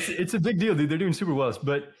 Yeah. It's a big deal, dude. They're doing super well.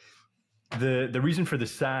 But the reason for the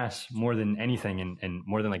SaaS more than anything, and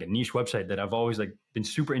more than like a niche website that I've always like been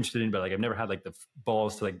super interested in, but like I've never had like the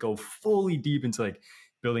balls to like go fully deep into like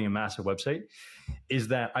building a massive website, is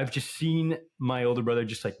that I've just seen my older brother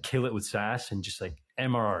just like kill it with SaaS and just like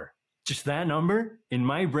MRR. Just that number in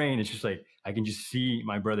my brain, it's just like I can just see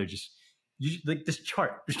my brother just like this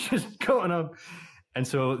chart is just going up. And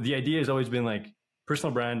so the idea has always been like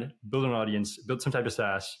personal brand, build an audience, build some type of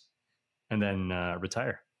SaaS, and then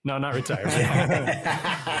retire. No, not retire,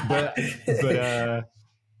 but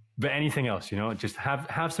anything else, you know, just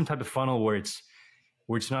have some type of funnel where it's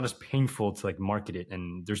not as painful to like market it,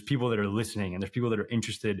 and there's people that are listening, and there's people that are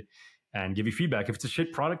interested and give you feedback. If it's a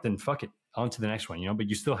shit product, then fuck it, on to the next one, you know. But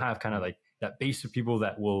you still have kind of like that base of people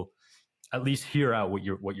that will at least hear out what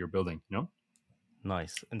you're building, you know.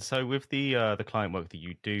 Nice. And so with the client work that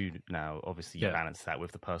you do now, obviously you balance that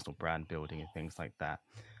with the personal brand building and things like that.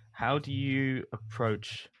 How do you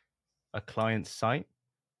approach a client site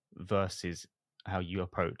versus how you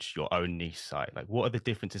approach your own niche site? Like, what are the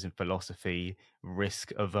differences in philosophy,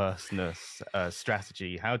 risk averseness,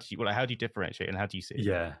 strategy? How do you differentiate, and how do you see it?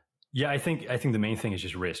 Yeah. I think the main thing is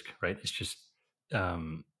just risk, right? It's just a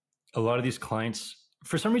lot of these clients,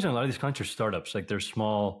 for some reason, a lot of these clients are startups. Like they're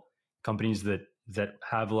small companies that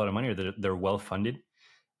have a lot of money, or that they're well funded.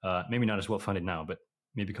 Maybe not as well funded now, but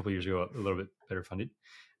maybe a couple of years ago, a little bit better funded.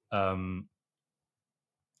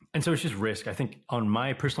 And so it's just risk. I think on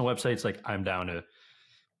my personal websites, like I'm down to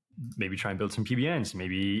maybe try and build some PBNs,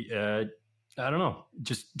 maybe, I don't know,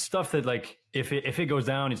 just stuff that like, if it goes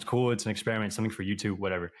down, it's cool. It's an experiment, something for YouTube,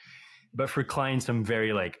 whatever. But for clients, I'm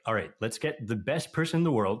very like, all right, let's get the best person in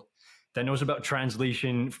the world that knows about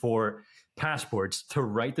translation for passports to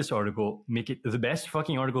write this article, make it the best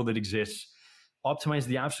fucking article that exists, optimize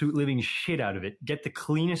the absolute living shit out of it, get the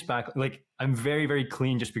cleanest back. Like I'm very, very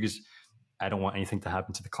clean, just because I don't want anything to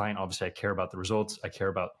happen to the client. Obviously, I care about the results. I care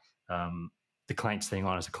about the client staying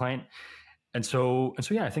on as a client. And so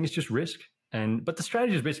yeah, I think it's just risk. But the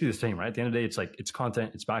strategy is basically the same, right? At the end of the day, it's like, it's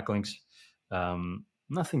content, it's backlinks.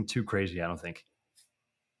 Nothing too crazy, I don't think.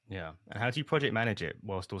 Yeah. And how do you project manage it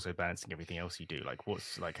whilst also balancing everything else you do? Like, what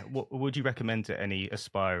would you recommend to any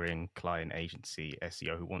aspiring client agency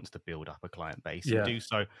SEO who wants to build up a client base and do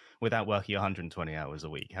so without working 120 hours a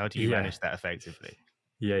week? How do you manage that effectively?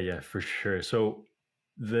 Yeah, for sure. So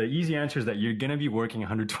the easy answer is that you're going to be working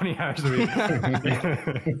 120 hours a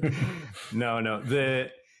week. No.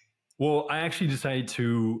 Well, I actually decided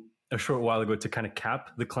a short while ago to kind of cap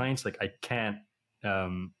the clients. Like I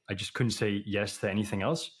just couldn't say yes to anything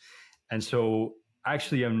else. And so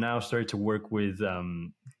actually I'm now starting to work with, do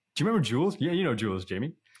you remember Jules? Yeah, you know Jules,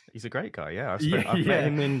 Jamie. He's a great guy. Yeah. I've met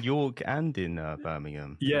him in York and in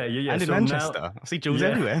Birmingham. Yeah. And in Manchester. I see Jules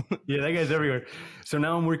everywhere. Yeah, that guy's everywhere. So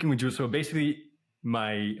now I'm working with Jules. So basically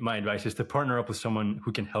my advice is to partner up with someone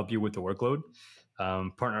who can help you with the workload.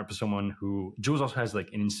 Partner up with someone who, Jules also has like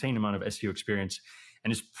an insane amount of SEO experience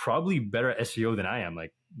and is probably better at SEO than I am.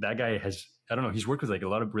 Like that guy has, I don't know, he's worked with like a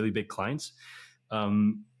lot of really big clients.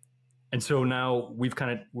 And so now we're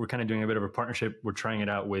kind of doing a bit of a partnership. We're trying it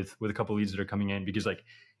out with a couple of leads that are coming in, because like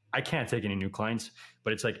I can't take any new clients,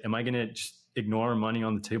 but it's like, am I going to just ignore money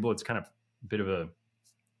on the table? It's kind of a bit of a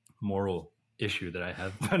moral issue that I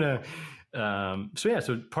have. But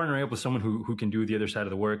so partnering up with someone who can do the other side of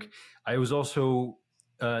the work. I was also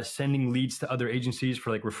sending leads to other agencies for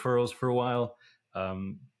like referrals for a while.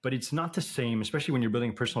 But it's not the same, especially when you're building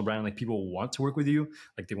a personal brand. Like people want to work with you.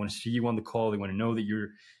 Like they want to see you on the call. They want to know that you're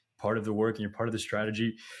part of the work and you're part of the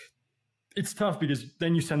strategy. It's tough because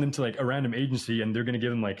then you send them to like a random agency and they're going to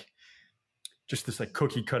give them like just this like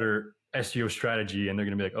cookie cutter SEO strategy. And they're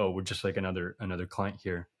going to be like, oh, we're just like another client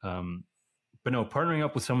here. But no, partnering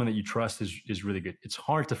up with someone that you trust is really good. It's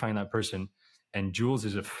hard to find that person. And Jules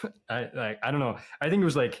is I don't know. I think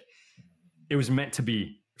it was meant to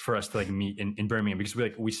be for us to like meet in Birmingham, because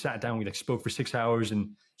we sat down, we like spoke for 6 hours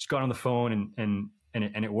and just got on the phone and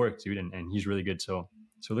it worked, dude. And he's really good. So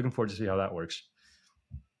looking forward to see how that works.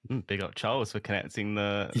 Big up Charles for connecting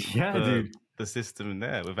the system in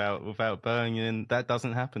there without Birmingham. That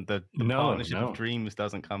doesn't happen. The partnership of dreams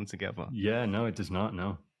doesn't come together. Yeah, no, it does not.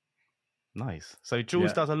 No. Nice. So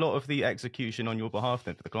Jules does a lot of the execution on your behalf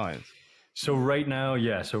then for the clients. So right now, we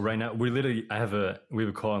have a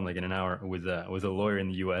call in like in an hour with a lawyer in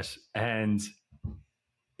the US, and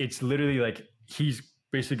it's literally like he's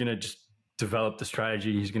basically going to just develop the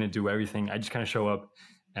strategy. He's going to do everything. I just kind of show up,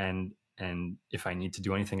 and if I need to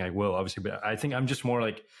do anything, I will, obviously. But I think I'm just more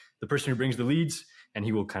like the person who brings the leads, and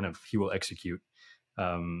he will execute.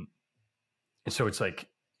 And so it's like,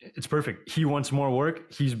 it's perfect. He wants more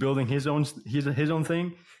work. He's building his own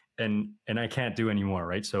thing, and I can't do any more,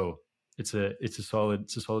 right? So it's a solid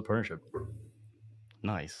partnership.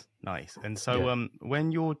 Nice. And so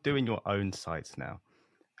when you're doing your own sites now,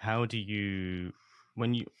 how do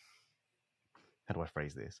I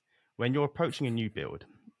phrase this? When you're approaching a new build,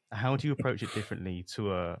 how do you approach it differently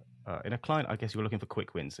to in a client? I guess you're looking for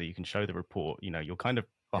quick wins, so you can show the report. You know, you're kind of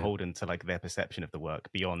beholden to like their perception of the work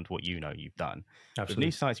beyond what you've done. Absolutely. With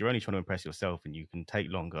new sites, you're only trying to impress yourself, and you can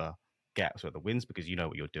take longer gaps at the wins because you know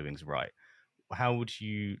what you're doing is right. How would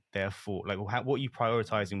you therefore, what are you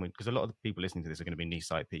prioritizing? Because a lot of the people listening to this are going to be new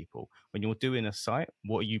site people. When you're doing a site,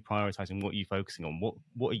 what are you prioritizing? What are you focusing on?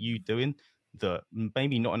 What are you doing that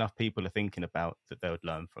maybe not enough people are thinking about that they would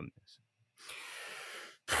learn from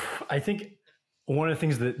this? I think one of the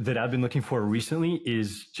things that I've been looking for recently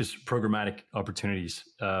is just programmatic opportunities.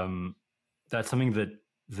 That's something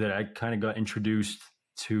that I kind of got introduced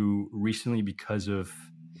to recently because of,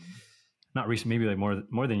 not recent, maybe like more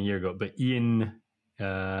than a year ago, but Ian,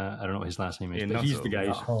 I don't know what his last name is, but he's the guy.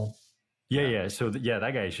 Yeah. So that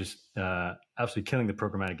guy is just absolutely killing the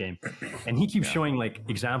programmatic game, and he keeps showing like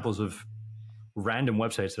examples of random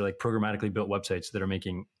websites that are like programmatically built websites that are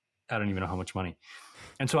making I don't even know how much money.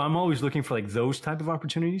 And so I'm always looking for like those type of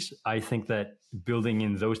opportunities. I think that building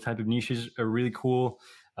in those type of niches are really cool.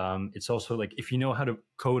 It's also like if you know how to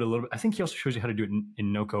code a little bit. I think he also shows you how to do it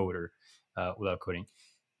in no code or without coding.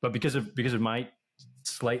 But because of my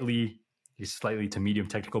slightly to medium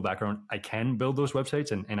technical background, I can build those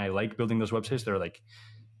websites, and I like building those websites that are like,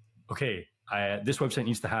 okay, this website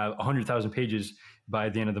needs to have 100,000 pages by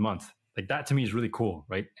the end of the month. Like that to me is really cool,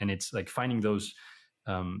 right? And it's like finding those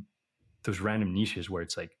random niches where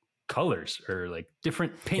it's like colors or like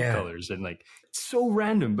different paint colors, and like it's so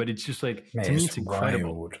random, but it's just like to me it's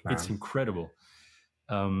incredible. Wild, it's incredible.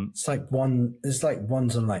 It's like there's like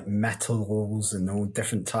ones on like metals and all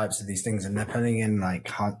different types of these things, and they're putting in like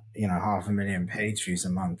 500,000 page views a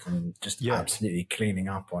month and just absolutely cleaning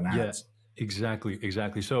up on ads. Yeah,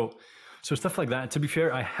 exactly. So stuff like that. To be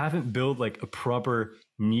fair, I haven't built like a proper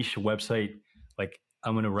niche website. Like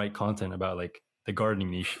I'm going to write content about like the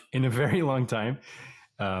gardening niche in a very long time,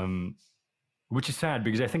 which is sad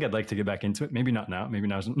because I think I'd like to get back into it. Maybe not now. Maybe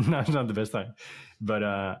now's not the best time.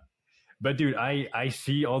 But dude, I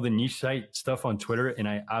see all the niche site stuff on Twitter and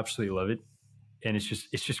I absolutely love it. And it's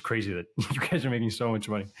just crazy that you guys are making so much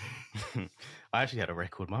money. I actually had a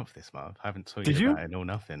record month this month. I haven't told you about it or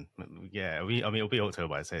nothing. Yeah, I mean, it'll be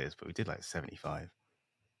October I say this, but we did like 75.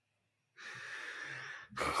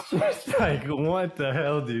 Just like, what the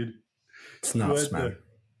hell, dude? It's nuts, man.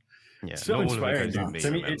 Yeah, so inspiring, dude. To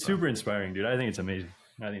me, it's super inspiring, dude. I think it's amazing.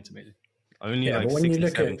 Only like but when you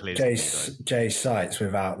look at Jay's sites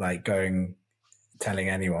without like telling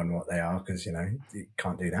anyone what they are, because you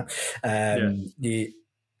can't do that.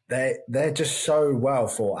 They're just so well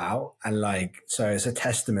thought out, and like so it's a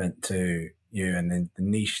testament to you and the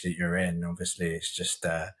niche that you're in. Obviously, it's just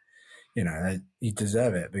you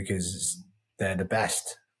deserve it because they're the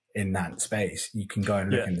best in that space. You can go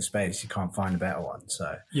and look in the space; you can't find a better one.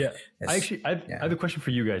 So I have a question for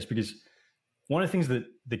you guys, because one of the things that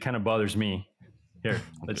kind of bothers me. Here,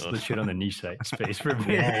 let's shit on the niche site space for a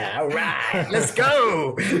minute. Yeah, all right, let's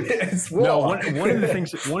go. One of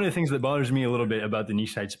the things that bothers me a little bit about the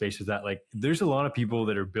niche site space is that like there's a lot of people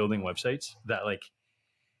that are building websites that like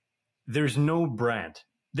there's no brand.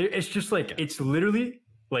 It's just like it's literally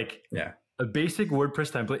like a basic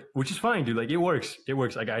WordPress template, which is fine, dude. Like it works.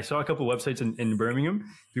 Like I saw a couple of websites in Birmingham,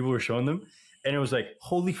 people were showing them, and it was like,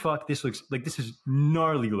 holy fuck, this looks like this is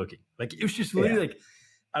gnarly looking. Like it was just literally like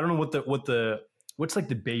I don't know what's like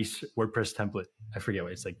the base WordPress template? I forget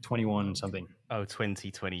what it's like 21 something. Oh,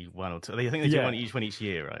 2021 or two. I think they do one each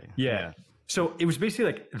year, right? Yeah. So it was basically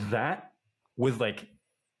like that with like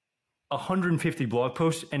 150 blog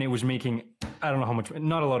posts, and it was making, I don't know how much,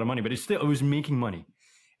 not a lot of money, but it was making money.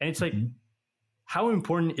 And it's like, how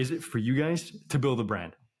important is it for you guys to build a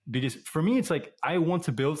brand? Because for me, it's like, I want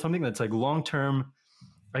to build something that's like long-term.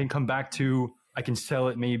 I can come back to, I can sell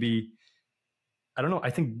it maybe. I don't know.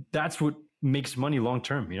 I think that's what makes money long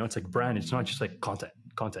term. It's like brand. It's not just like content.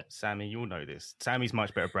 Sammy, you'll know this. Sammy's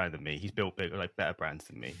much better brand than me. He's built better brands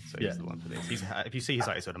than me, so he's the one for this. If you see his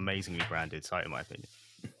site, it's an amazingly branded site, in my opinion.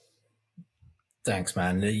 Thanks,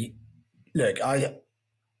 man. Look,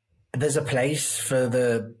 there's a place for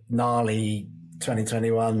the gnarly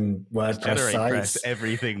 2021 WordPress sites.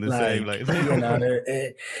 Everything the same. Like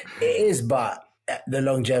it is, but the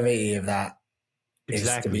longevity of that is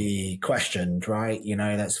to be questioned, right?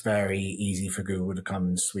 That's very easy for Google to come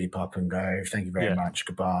and sweep up and go, thank you very much,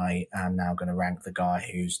 goodbye. I'm now going to rank the guy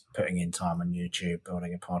who's putting in time on YouTube,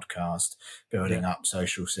 building a podcast, building up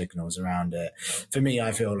social signals around it. For me,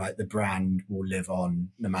 I feel like the brand will live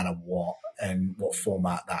on no matter what and what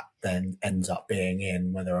format that then ends up being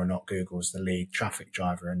in, whether or not Google's the lead traffic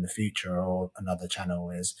driver in the future or another channel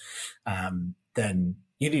is, then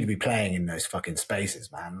you need to be playing in those fucking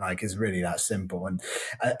spaces, man. Like, it's really that simple. And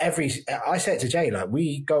I say it to Jay, like,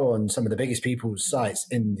 we go on some of the biggest people's sites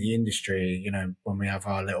in the industry, when we have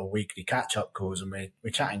our little weekly catch-up calls and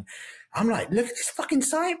we're chatting. I'm like, look at this fucking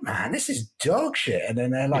site, man. This is dog shit. And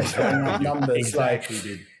then they're like throwing up numbers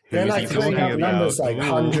they're like throwing up numbers like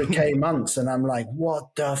 100K months. And I'm like,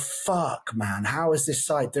 what the fuck, man? How is this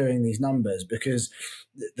site doing these numbers? Because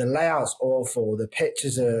the layout's awful. The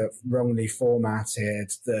pictures are wrongly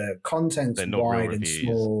formatted. The content's wide and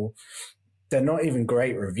small. They're not even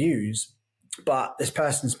great reviews, but this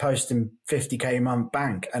person's posting 50K a month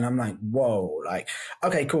bank. And I'm like, whoa, like,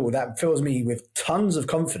 okay, cool. That fills me with tons of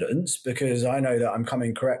confidence because I know that I'm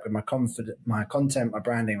coming correct with my content, my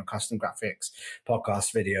branding, my custom graphics,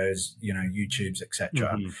 podcast videos, YouTubes,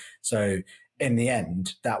 etc. So in the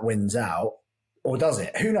end that wins out. Or does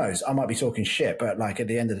it? Who knows? I might be talking shit, but like at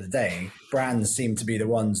the end of the day, brands seem to be the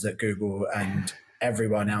ones that Google and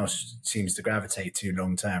everyone else seems to gravitate to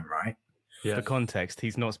long term, right? Yeah. For context,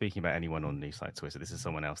 he's not speaking about anyone on Newsite Twitter. This is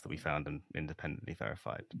someone else that we found and independently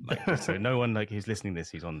verified. Like, so no one like who's listening to this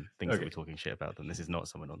who's on thinks that we're talking shit about them. This is not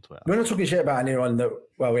someone on Twitter. We're not talking shit about anyone that.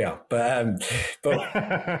 Well, we are, but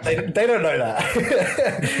they don't know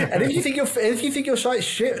that. And if you think your site's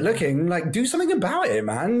shit looking, like do something about it,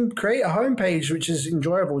 man. Create a homepage which is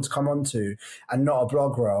enjoyable to come onto and not a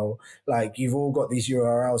blog roll. Like you've all got these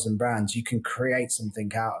URLs and brands. You can create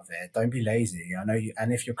something out of it. Don't be lazy. I know you,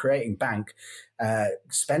 and if you're creating bank,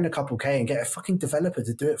 spend a couple K and get a fucking developer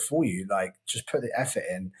to do it for you. Like just put the effort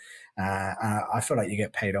in. I feel like you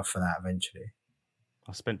get paid off for that eventually.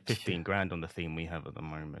 I spent 15 grand on the theme we have at the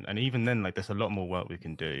moment. And even then, like there's a lot more work we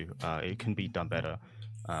can do. It can be done better.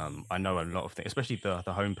 I know a lot of things, especially the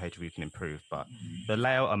homepage we can improve, but the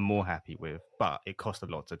layout I'm more happy with, but it costs a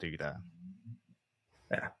lot to do that.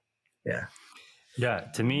 Yeah.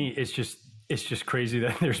 To me, it's just crazy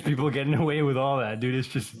that there's people getting away with all that, dude. It's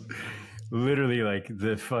just literally like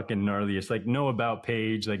the fucking gnarliest, like no about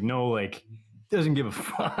page, like no, like doesn't give a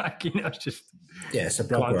fuck, you know, it's just it's a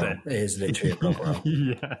blog roll. It is literally a blog roll.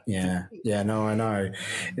 Yeah, no, I know.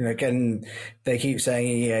 You know, again, they keep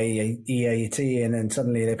saying EAT and then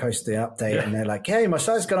suddenly they post the update and they're like, hey, my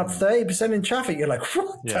site's gone up 30% in traffic. You're like,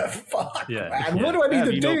 what the fuck, man? What do I need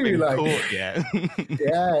to do? Like,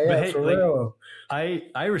 for real.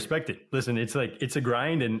 I respect it. Listen, it's like, it's a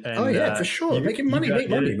grind and for sure. Making money, make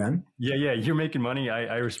money, man. Yeah. You're making money.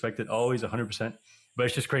 I respect it always 100%, but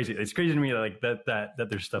it's just crazy. It's crazy to me like that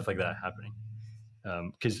there's stuff like that happening.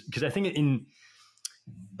 Cause I think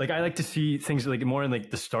I like to see things like more in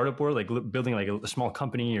like the startup world, like building like a small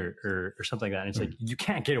company or something like that. And it's like, you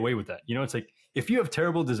can't get away with that. You know, it's like, if you have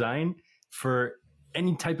terrible design for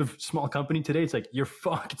any type of small company today, it's like, you're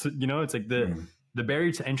fucked. You know, it's like the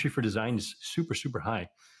barrier to entry for design is super, super high.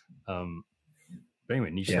 But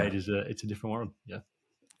anyway, niche site it's a different world. Yeah.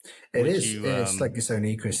 It is. It's like its own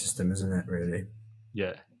ecosystem, isn't it? Really?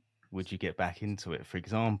 Yeah. Would you get back into it? For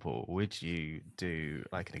example, would you do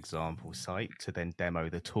like an example site to then demo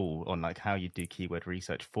the tool on like how you do keyword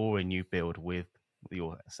research for a new build with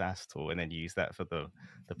your SaaS tool and then use that for the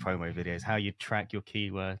promo videos, how you track your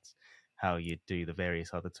keywords, how you do the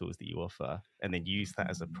various other tools that you offer, and then use that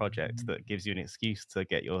as a project that gives you an excuse to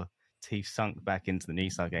get your teeth sunk back into the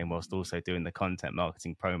Nissan game whilst also doing the content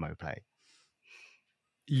marketing promo play?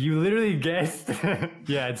 You literally guessed.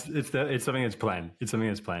 Yeah, it's something that's planned. It's something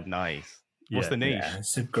that's planned. Nice. What's the niche? Yeah,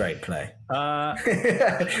 it's a great play.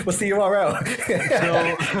 What's the URL?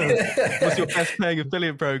 What's your best paying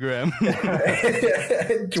affiliate program? Do you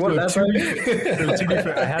want that? To be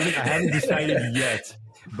fair, I haven't decided yet,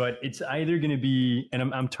 but it's either going to be, and I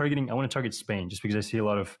want to target Spain just because I see a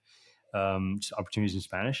lot of opportunities in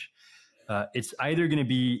Spanish. It's either going to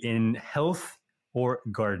be in health or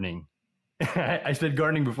gardening. I said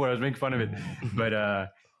gardening before. I was making fun of it, but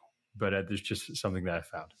there's just something that I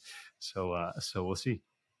found. So we'll see.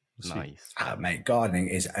 Nice. Mate, gardening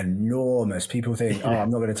is enormous. People think, I'm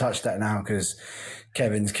not going to touch that now because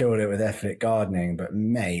Kevin's killed it with ethnic gardening. But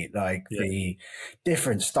mate, like the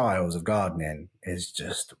different styles of gardening is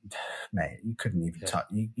just, mate, you couldn't even touch.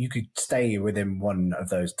 You could stay within one of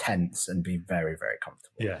those tents and be very, very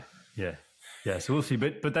comfortable. Yeah. So we'll see.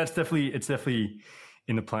 But it's definitely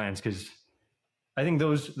in the plans because I think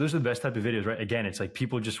those are the best type of videos, right? Again, it's like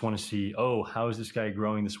people just want to see, how is this guy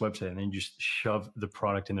growing this website? And then you just shove the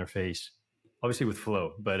product in their face, obviously with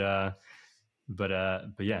flow, but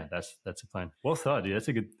yeah, that's a plan. Well thought, dude. That's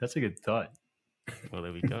a good thought. Well,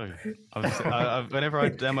 there we go. Whenever I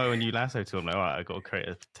demo a new Lasso tool, I'm like, all right, I've got to create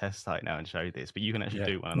a test site now and show this, but you can actually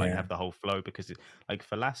do one and have the whole flow because like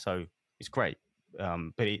for Lasso, it's great.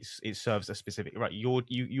 But it serves a specific right. Your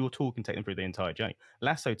tool can take them through the entire journey.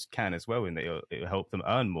 Lasso can as well, in that it'll help them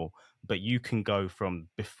earn more. But you can go from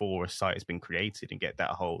before a site has been created and get that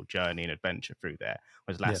whole journey and adventure through there.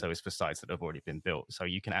 Whereas Lasso is for sites that have already been built, so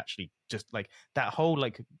you can actually just like that whole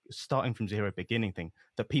like starting from zero beginning thing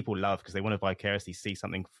that people love because they want to vicariously see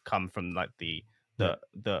something come from like the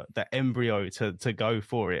embryo to go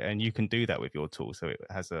for it, and you can do that with your tool. So it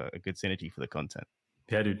has a good synergy for the content.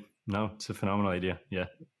 Yeah, dude. No, it's a phenomenal idea. Yeah.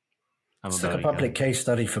 It's like a public case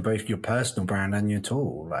study for both your personal brand and your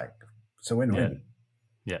tool. Like, it's a win-win.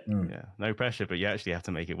 Yeah. Yeah. No pressure, but you actually have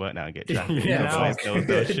to make it work now and get traffic. I'm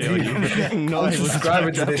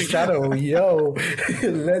subscribing to this channel. Yo,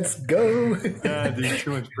 let's go. Dude,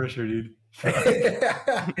 too much pressure, dude.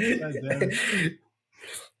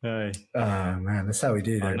 Aye. Oh man, that's how we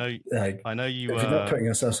do I it. know. Like, I know you. if you're not putting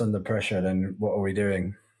yourselves under pressure, then what are we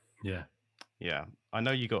doing? Yeah. Yeah, I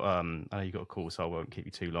know you got. I know you got a call, so I won't keep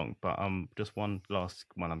you too long. But just one last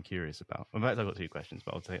one I'm curious about. In fact, I've got two questions,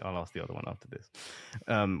 but I'll ask the other one after this.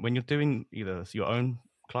 When you're doing either your own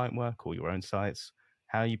client work or your own sites,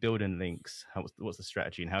 how are you building links? What's the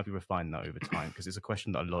strategy, and how have you refined that over time? Because it's a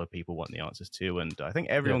question that a lot of people want the answers to, and I think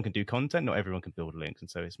everyone can do content. Not everyone can build links, and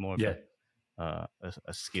so it's more of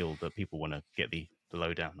a skill that people want to get the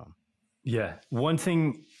lowdown on. Yeah. One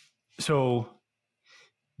thing. So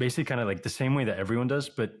basically kind of like the same way that everyone does,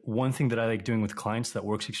 but one thing that I like doing with clients that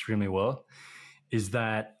works extremely well is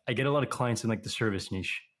that I get a lot of clients in like the service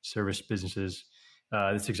niche, service businesses.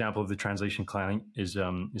 This example of the translation client is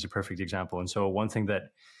a perfect example. And so one thing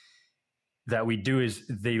that we do is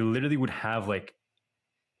they literally would have like,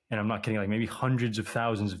 and I'm not kidding, like maybe hundreds of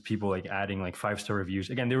thousands of people like adding like 5-star reviews.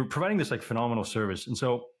 Again, they were providing this like phenomenal service. And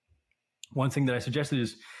so one thing that I suggested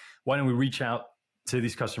is why don't we reach out to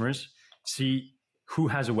these customers, see who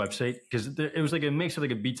has a website, because it was like a mix of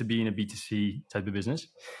like a B2B and a B2C type of business.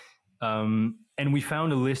 And we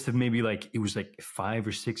found a list of maybe like, it was like 5,000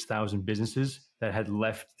 or 6,000 businesses that had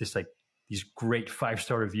left this like these great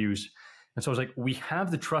 5-star reviews. And so I was like, we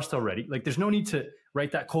have the trust already. Like there's no need to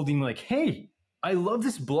write that cold email like, hey, I love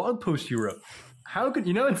this blog post you wrote. How could,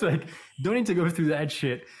 it's like, don't need to go through that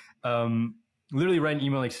shit. Literally write an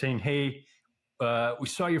email like saying, hey, we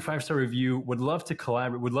saw your 5-star review, would love to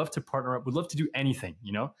collaborate, would love to partner up, would love to do anything,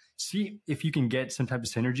 see if you can get some type of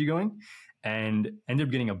synergy going, and end up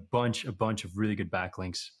getting a bunch of really good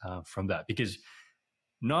backlinks from that. Because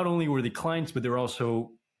not only were they clients, but they were also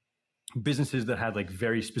businesses that had like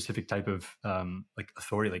very specific type of like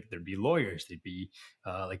authority. Like there'd be lawyers, they'd be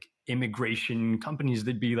like immigration companies,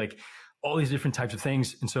 they'd be like all these different types of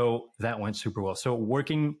things. And so that went super well. So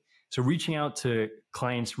reaching out to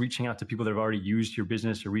clients, reaching out to people that have already used your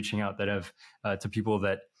business, or reaching out that have to people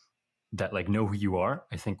that like know who you are,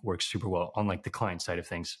 I think works super well on like the client side of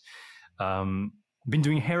things. Been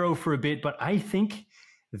doing Haro for a bit, but I think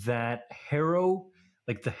that Haro,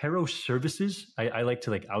 like the Haro services, I like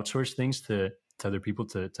to like outsource things to other people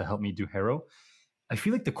to help me do Haro. I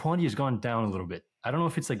feel like the quality has gone down a little bit. I don't know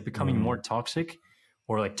if it's like becoming more toxic,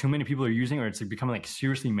 or like too many people are using, or it's like becoming like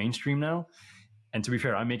seriously mainstream now. And to be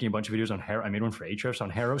fair, I'm making a bunch of videos on Haro. I made one for Ahrefs on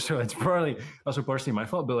Haro, so it's probably also partially my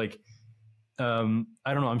fault. But like, I don't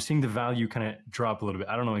know. I'm seeing the value kind of drop a little bit.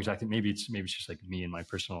 I don't know exactly. Maybe it's just like me and my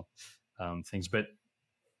personal things. But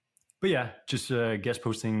yeah, just guest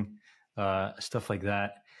posting, stuff like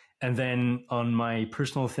that. And then on my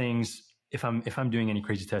personal things, if I'm doing any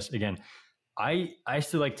crazy tests, again, I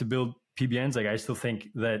still like to build PBNs. Like I still think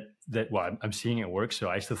that well, I'm seeing it work, so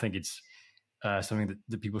I still think it's something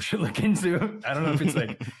that people should look into. I don't know if it's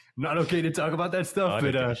like not okay to talk about that stuff,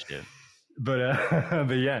 but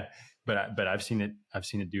yeah, but I've seen it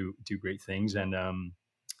do great things. And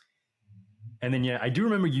then, yeah, I do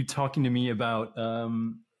remember you talking to me about, I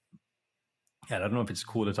don't know if it's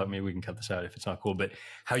cool to talk, maybe we can cut this out if it's not cool, but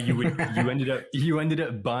how you ended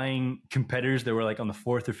up buying competitors that were like on the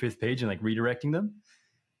 4th or 5th page and like redirecting them.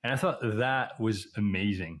 And I thought that was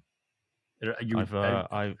amazing.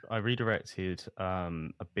 I redirected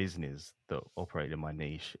a business that operated in my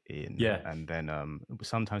niche and then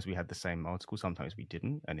sometimes we had the same article, sometimes we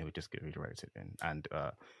didn't, and it would just get redirected in. And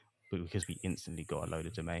but because we instantly got a load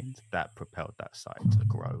of domains, that propelled that site to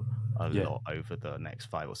grow a lot over the next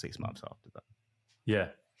 5 or 6 months after that.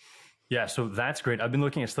 Yeah. So that's great. I've been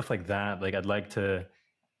looking at stuff like that. Like I'd like to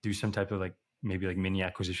do some type of like maybe like mini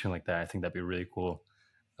acquisition like that. I think that'd be really cool.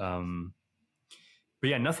 But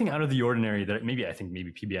yeah, nothing out of the ordinary that I think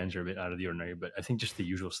maybe PBNs are a bit out of the ordinary, but I think just the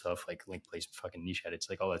usual stuff like link placement, fucking niche edits,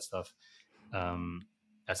 like all that stuff.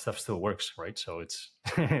 That stuff still works, right? So it's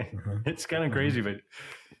it's kind of crazy, but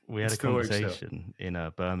we had a conversation in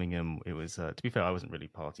Birmingham. It was to be fair, I wasn't really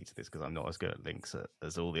party to this because I'm not as good at links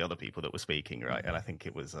as all the other people that were speaking, right? And I think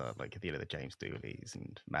it was like the James Dooleys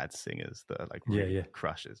and Mad Singers that are like really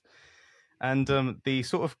crushes. And the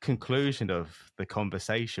sort of conclusion of the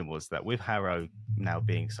conversation was that with Haro now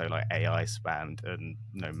being so like AI spammed and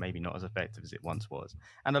maybe not as effective as it once was,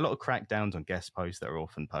 and a lot of crackdowns on guest posts that are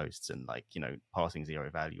often posts and like passing zero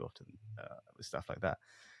value often stuff like that,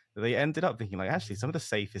 they ended up thinking like actually some of the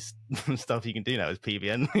safest stuff you can do now is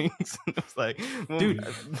PBN links. It's like, well, dude.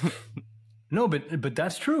 No, but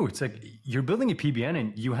that's true. It's like you're building a PBN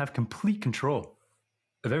and you have complete control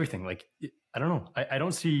of everything. Like I don't know. I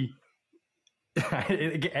don't see.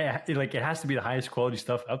 It has to be the highest quality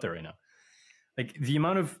stuff out there right now. Like the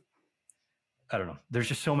amount of, I don't know, there's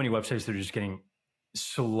just so many websites that are just getting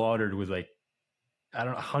slaughtered with like I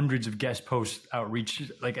don't know, hundreds of guest post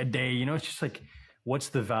outreach like a day. You know, it's just like, what's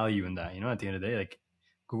the value in that? You know, at the end of the day, like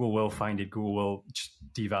Google will find it. Google will just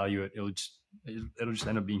devalue it. It'll just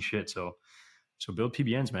end up being shit. So build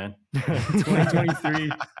PBNs, man.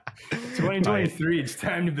 2023, it's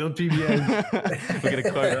time to build PBNs. We're going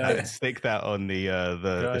to quote that and stick that on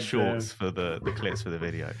the shorts for the clips for the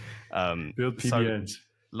video. Build PBNs.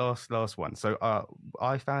 So last one. So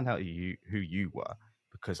I found out who you were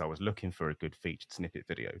because I was looking for a good featured snippet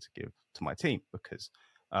video to give to my team because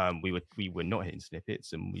we were not hitting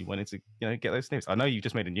snippets and we wanted to get those snippets. I know you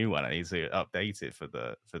just made a new one. I need to update it for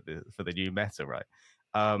the new meta, right?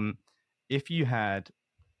 If you had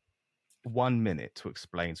 1 minute to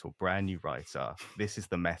explain to a brand new writer, this is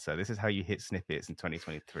the meta, this is how you hit snippets in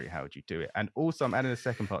 2023, how would you do it? And also, I'm adding a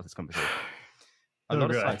second part to this conversation. A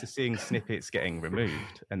lot of sites are seeing snippets getting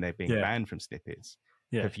removed and they're being banned from snippets.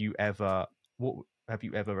 Yeah. Have you ever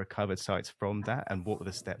recovered sites from that? And what were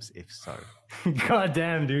the steps, if so? God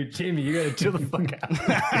damn, dude. Jamie, you gotta chill the fuck out.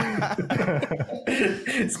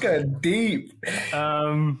 It's going deep.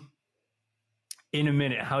 In a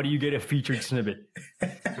minute, how do you get a featured snippet?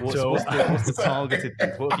 What's the targeted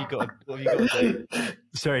thing? What have you got to do?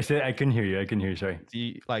 Sorry, I couldn't hear you. Sorry. Do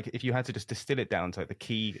you, if you had to just distill it down to the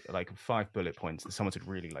key 5 bullet points that someone should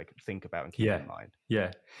really think about and keep in mind?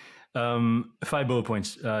 Yeah. 5 bullet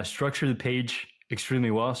points. Structure the page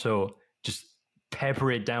extremely well. So just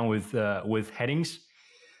pepper it down with headings.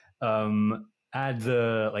 Add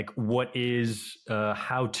the what is,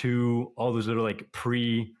 how to, all those little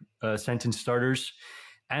pre sentence starters.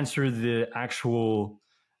 Answer the actual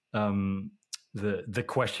the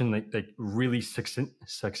question really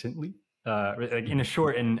succinctly, in a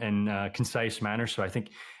short and concise manner. So I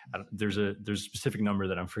think there's a specific number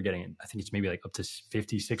that I'm forgetting. I think it's maybe up to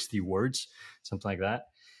 50, 60 words, something like that.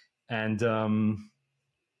 And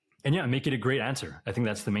yeah, make it a great answer. I think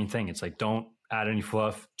that's the main thing. It's don't add any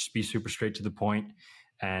fluff, just be super straight to the point.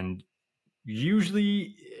 And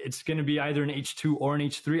usually it's going to be either an H2 or an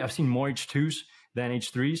H3. I've seen more H2s than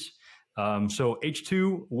H3s. So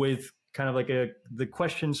H2 with kind of the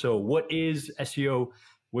question. So what is SEO,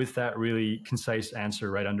 with that really concise answer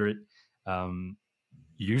right under it?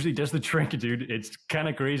 Usually does the trick, dude. It's kind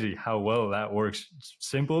of crazy how well that works. It's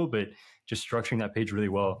simple, but just structuring that page really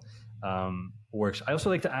well works. I also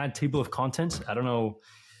like to add table of contents. I don't know.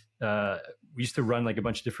 We used to run a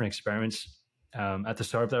bunch of different experiments at the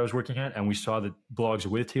startup that I was working at, and we saw that blogs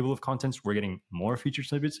with table of contents were getting more featured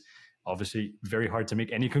snippets. Obviously, very hard to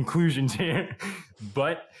make any conclusions here,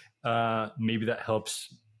 but maybe that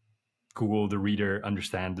helps Google, the reader,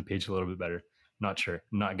 understand the page a little bit better. Not sure.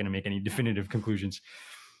 I'm not going to make any definitive conclusions.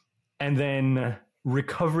 And then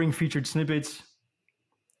recovering featured snippets.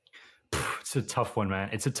 It's a tough one, man.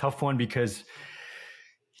 It's a tough one because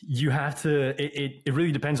you have to, it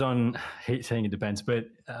really depends on, I hate saying it depends, but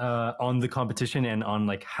on the competition and on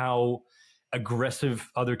how aggressive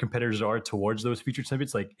other competitors are towards those featured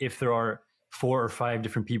snippets. If there are 4 or 5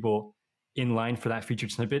 different people in line for that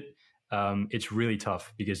featured snippet, it's really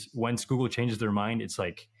tough because once Google changes their mind, it's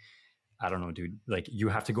I don't know, dude, you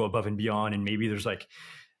have to go above and beyond. And maybe there's I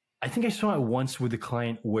think I saw it once with a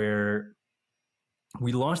client where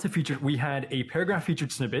we launched the feature. We had a paragraph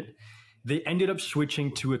featured snippet. They ended up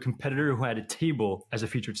switching to a competitor who had a table as a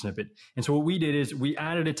featured snippet. And so what we did is we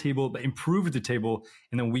added a table, but improved the table,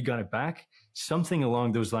 and then we got it back, something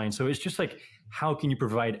along those lines. So it's just how can you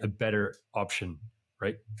provide a better option,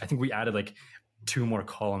 right? I think we added 2 more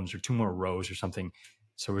columns or 2 more rows or something.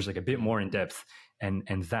 So it was a bit more in depth, and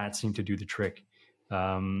that seemed to do the trick.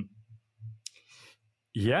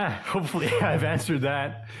 Yeah, hopefully I've answered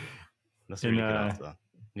that. That's a really good answer.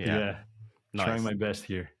 Yeah. Nice. Trying my best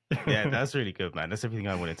here. Yeah, that's really good, man. That's everything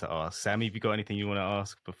I wanted to ask. Sammy, have you got anything you want to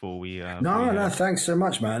ask before we? No, thanks so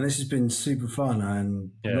much, man. This has been super fun,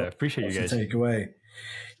 and I appreciate you guys. Take away,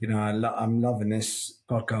 I'm loving this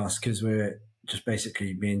podcast because we're just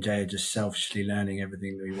basically, me and Jay are just selfishly learning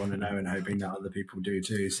everything that we want to know and hoping that other people do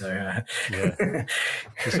too. So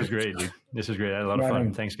this is great, dude. This is great. I had a lot of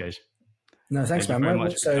fun. Thanks, guys. No, thanks, man. Very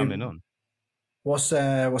much for coming on. What's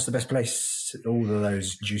the best place? All of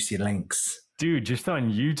those juicy links. Dude, just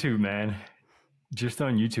on YouTube, man. Just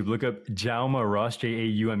on YouTube. Look up Jaume Ross,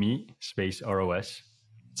 Jaume space ROS.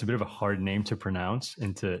 It's a bit of a hard name to pronounce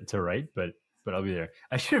and to write, but I'll be there.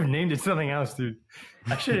 I should have named it something else, dude.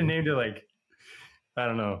 I should have named it I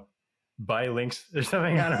don't know, buy links or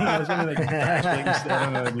something. I don't know. Something bash links. I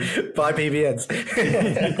don't know, dude. Buy PBNs.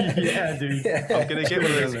 Yeah, dude.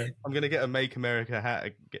 I'm gonna get a Make America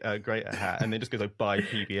hat, a greater hat, and then just goes buy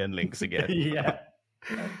PBN links again.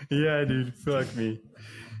 Yeah, dude. Fuck me.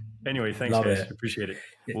 Anyway, thanks, Love guys. it. Appreciate it.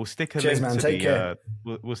 We'll stick a Cheers, link man. to Take the care.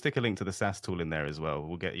 we'll stick a link to the SAS tool in there as well.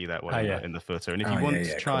 We'll get you that one in the footer. And if Oh, you want yeah,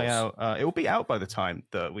 to of try course. out, it will be out by the time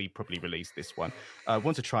that we probably release this one.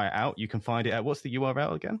 Want to try it out? You can find it at, what's the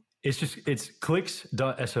URL again? It's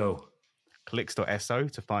clicks.so. Clicks.so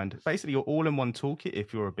to find basically your all-in-one toolkit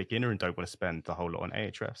if you're a beginner and don't want to spend the whole lot on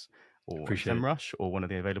Ahrefs or Semrush or one of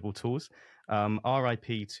the available tools.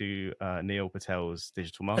 RIP to Neil Patel's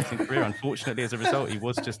digital marketing career. Unfortunately, as a result, he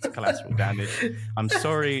was just collateral damage. I'm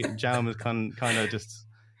sorry, Jaume has kind of just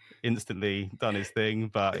instantly done his thing,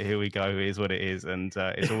 but here we go. It is what it is, and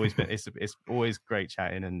it's always been it's always great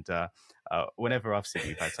chatting. And whenever I've seen you,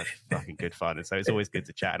 you've had such fucking good fun, and so it's always good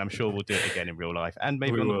to chat. And I'm sure we'll do it again in real life, and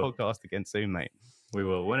maybe on the podcast again soon, mate. We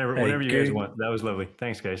will whenever you guys want. That was lovely.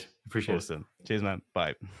 Thanks, guys. Appreciate it. Awesome. Cheers, man.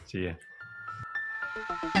 Bye. See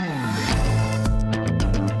ya.